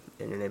protect them.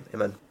 In your name,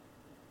 amen.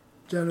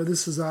 Jono,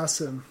 this is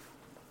awesome.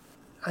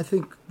 I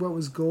think what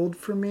was gold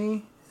for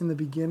me in the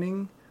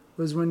beginning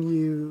was when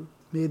you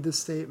made the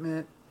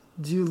statement,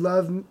 do you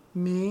love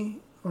me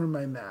or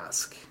my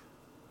mask?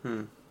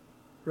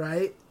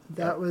 Right?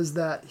 That was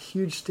that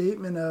huge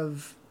statement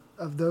of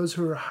those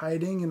who are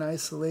hiding in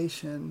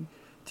isolation.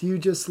 Do you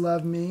just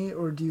love me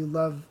or do you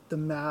love the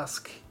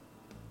mask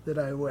that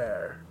I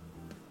wear?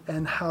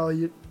 And how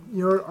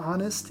your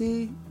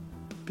honesty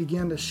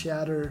began to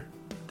shatter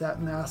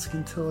that mask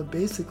until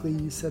basically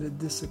you said it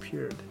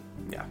disappeared.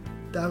 Yeah.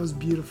 That was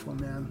beautiful,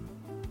 man.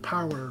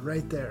 Power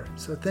right there.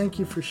 So thank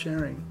you for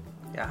sharing.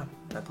 Yeah,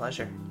 my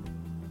pleasure.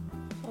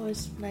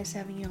 Always nice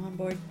having you on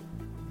board.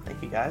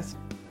 Thank you, guys.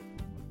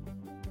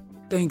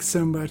 Thanks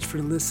so much for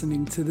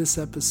listening to this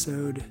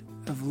episode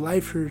of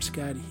Life Hurts,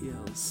 God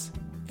Heals.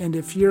 And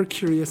if you're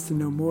curious to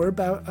know more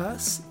about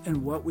us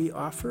and what we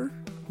offer,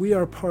 we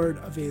are part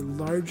of a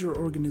larger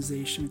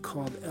organization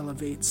called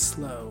Elevate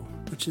Slow,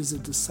 which is a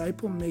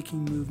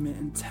disciple-making movement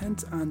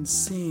intent on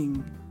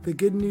seeing the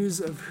good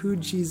news of who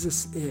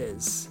Jesus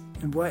is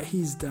and what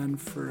he's done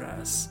for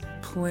us,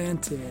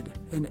 planted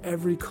in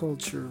every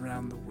culture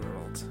around the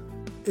world.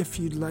 If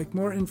you'd like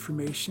more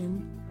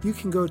information, you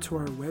can go to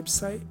our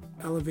website,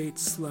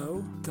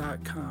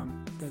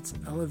 elevateslow.com. That's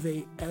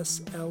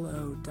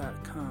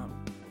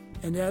elevateslo.com.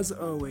 And as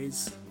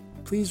always,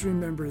 please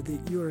remember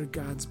that you are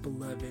God's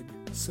beloved,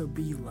 so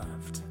be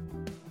loved.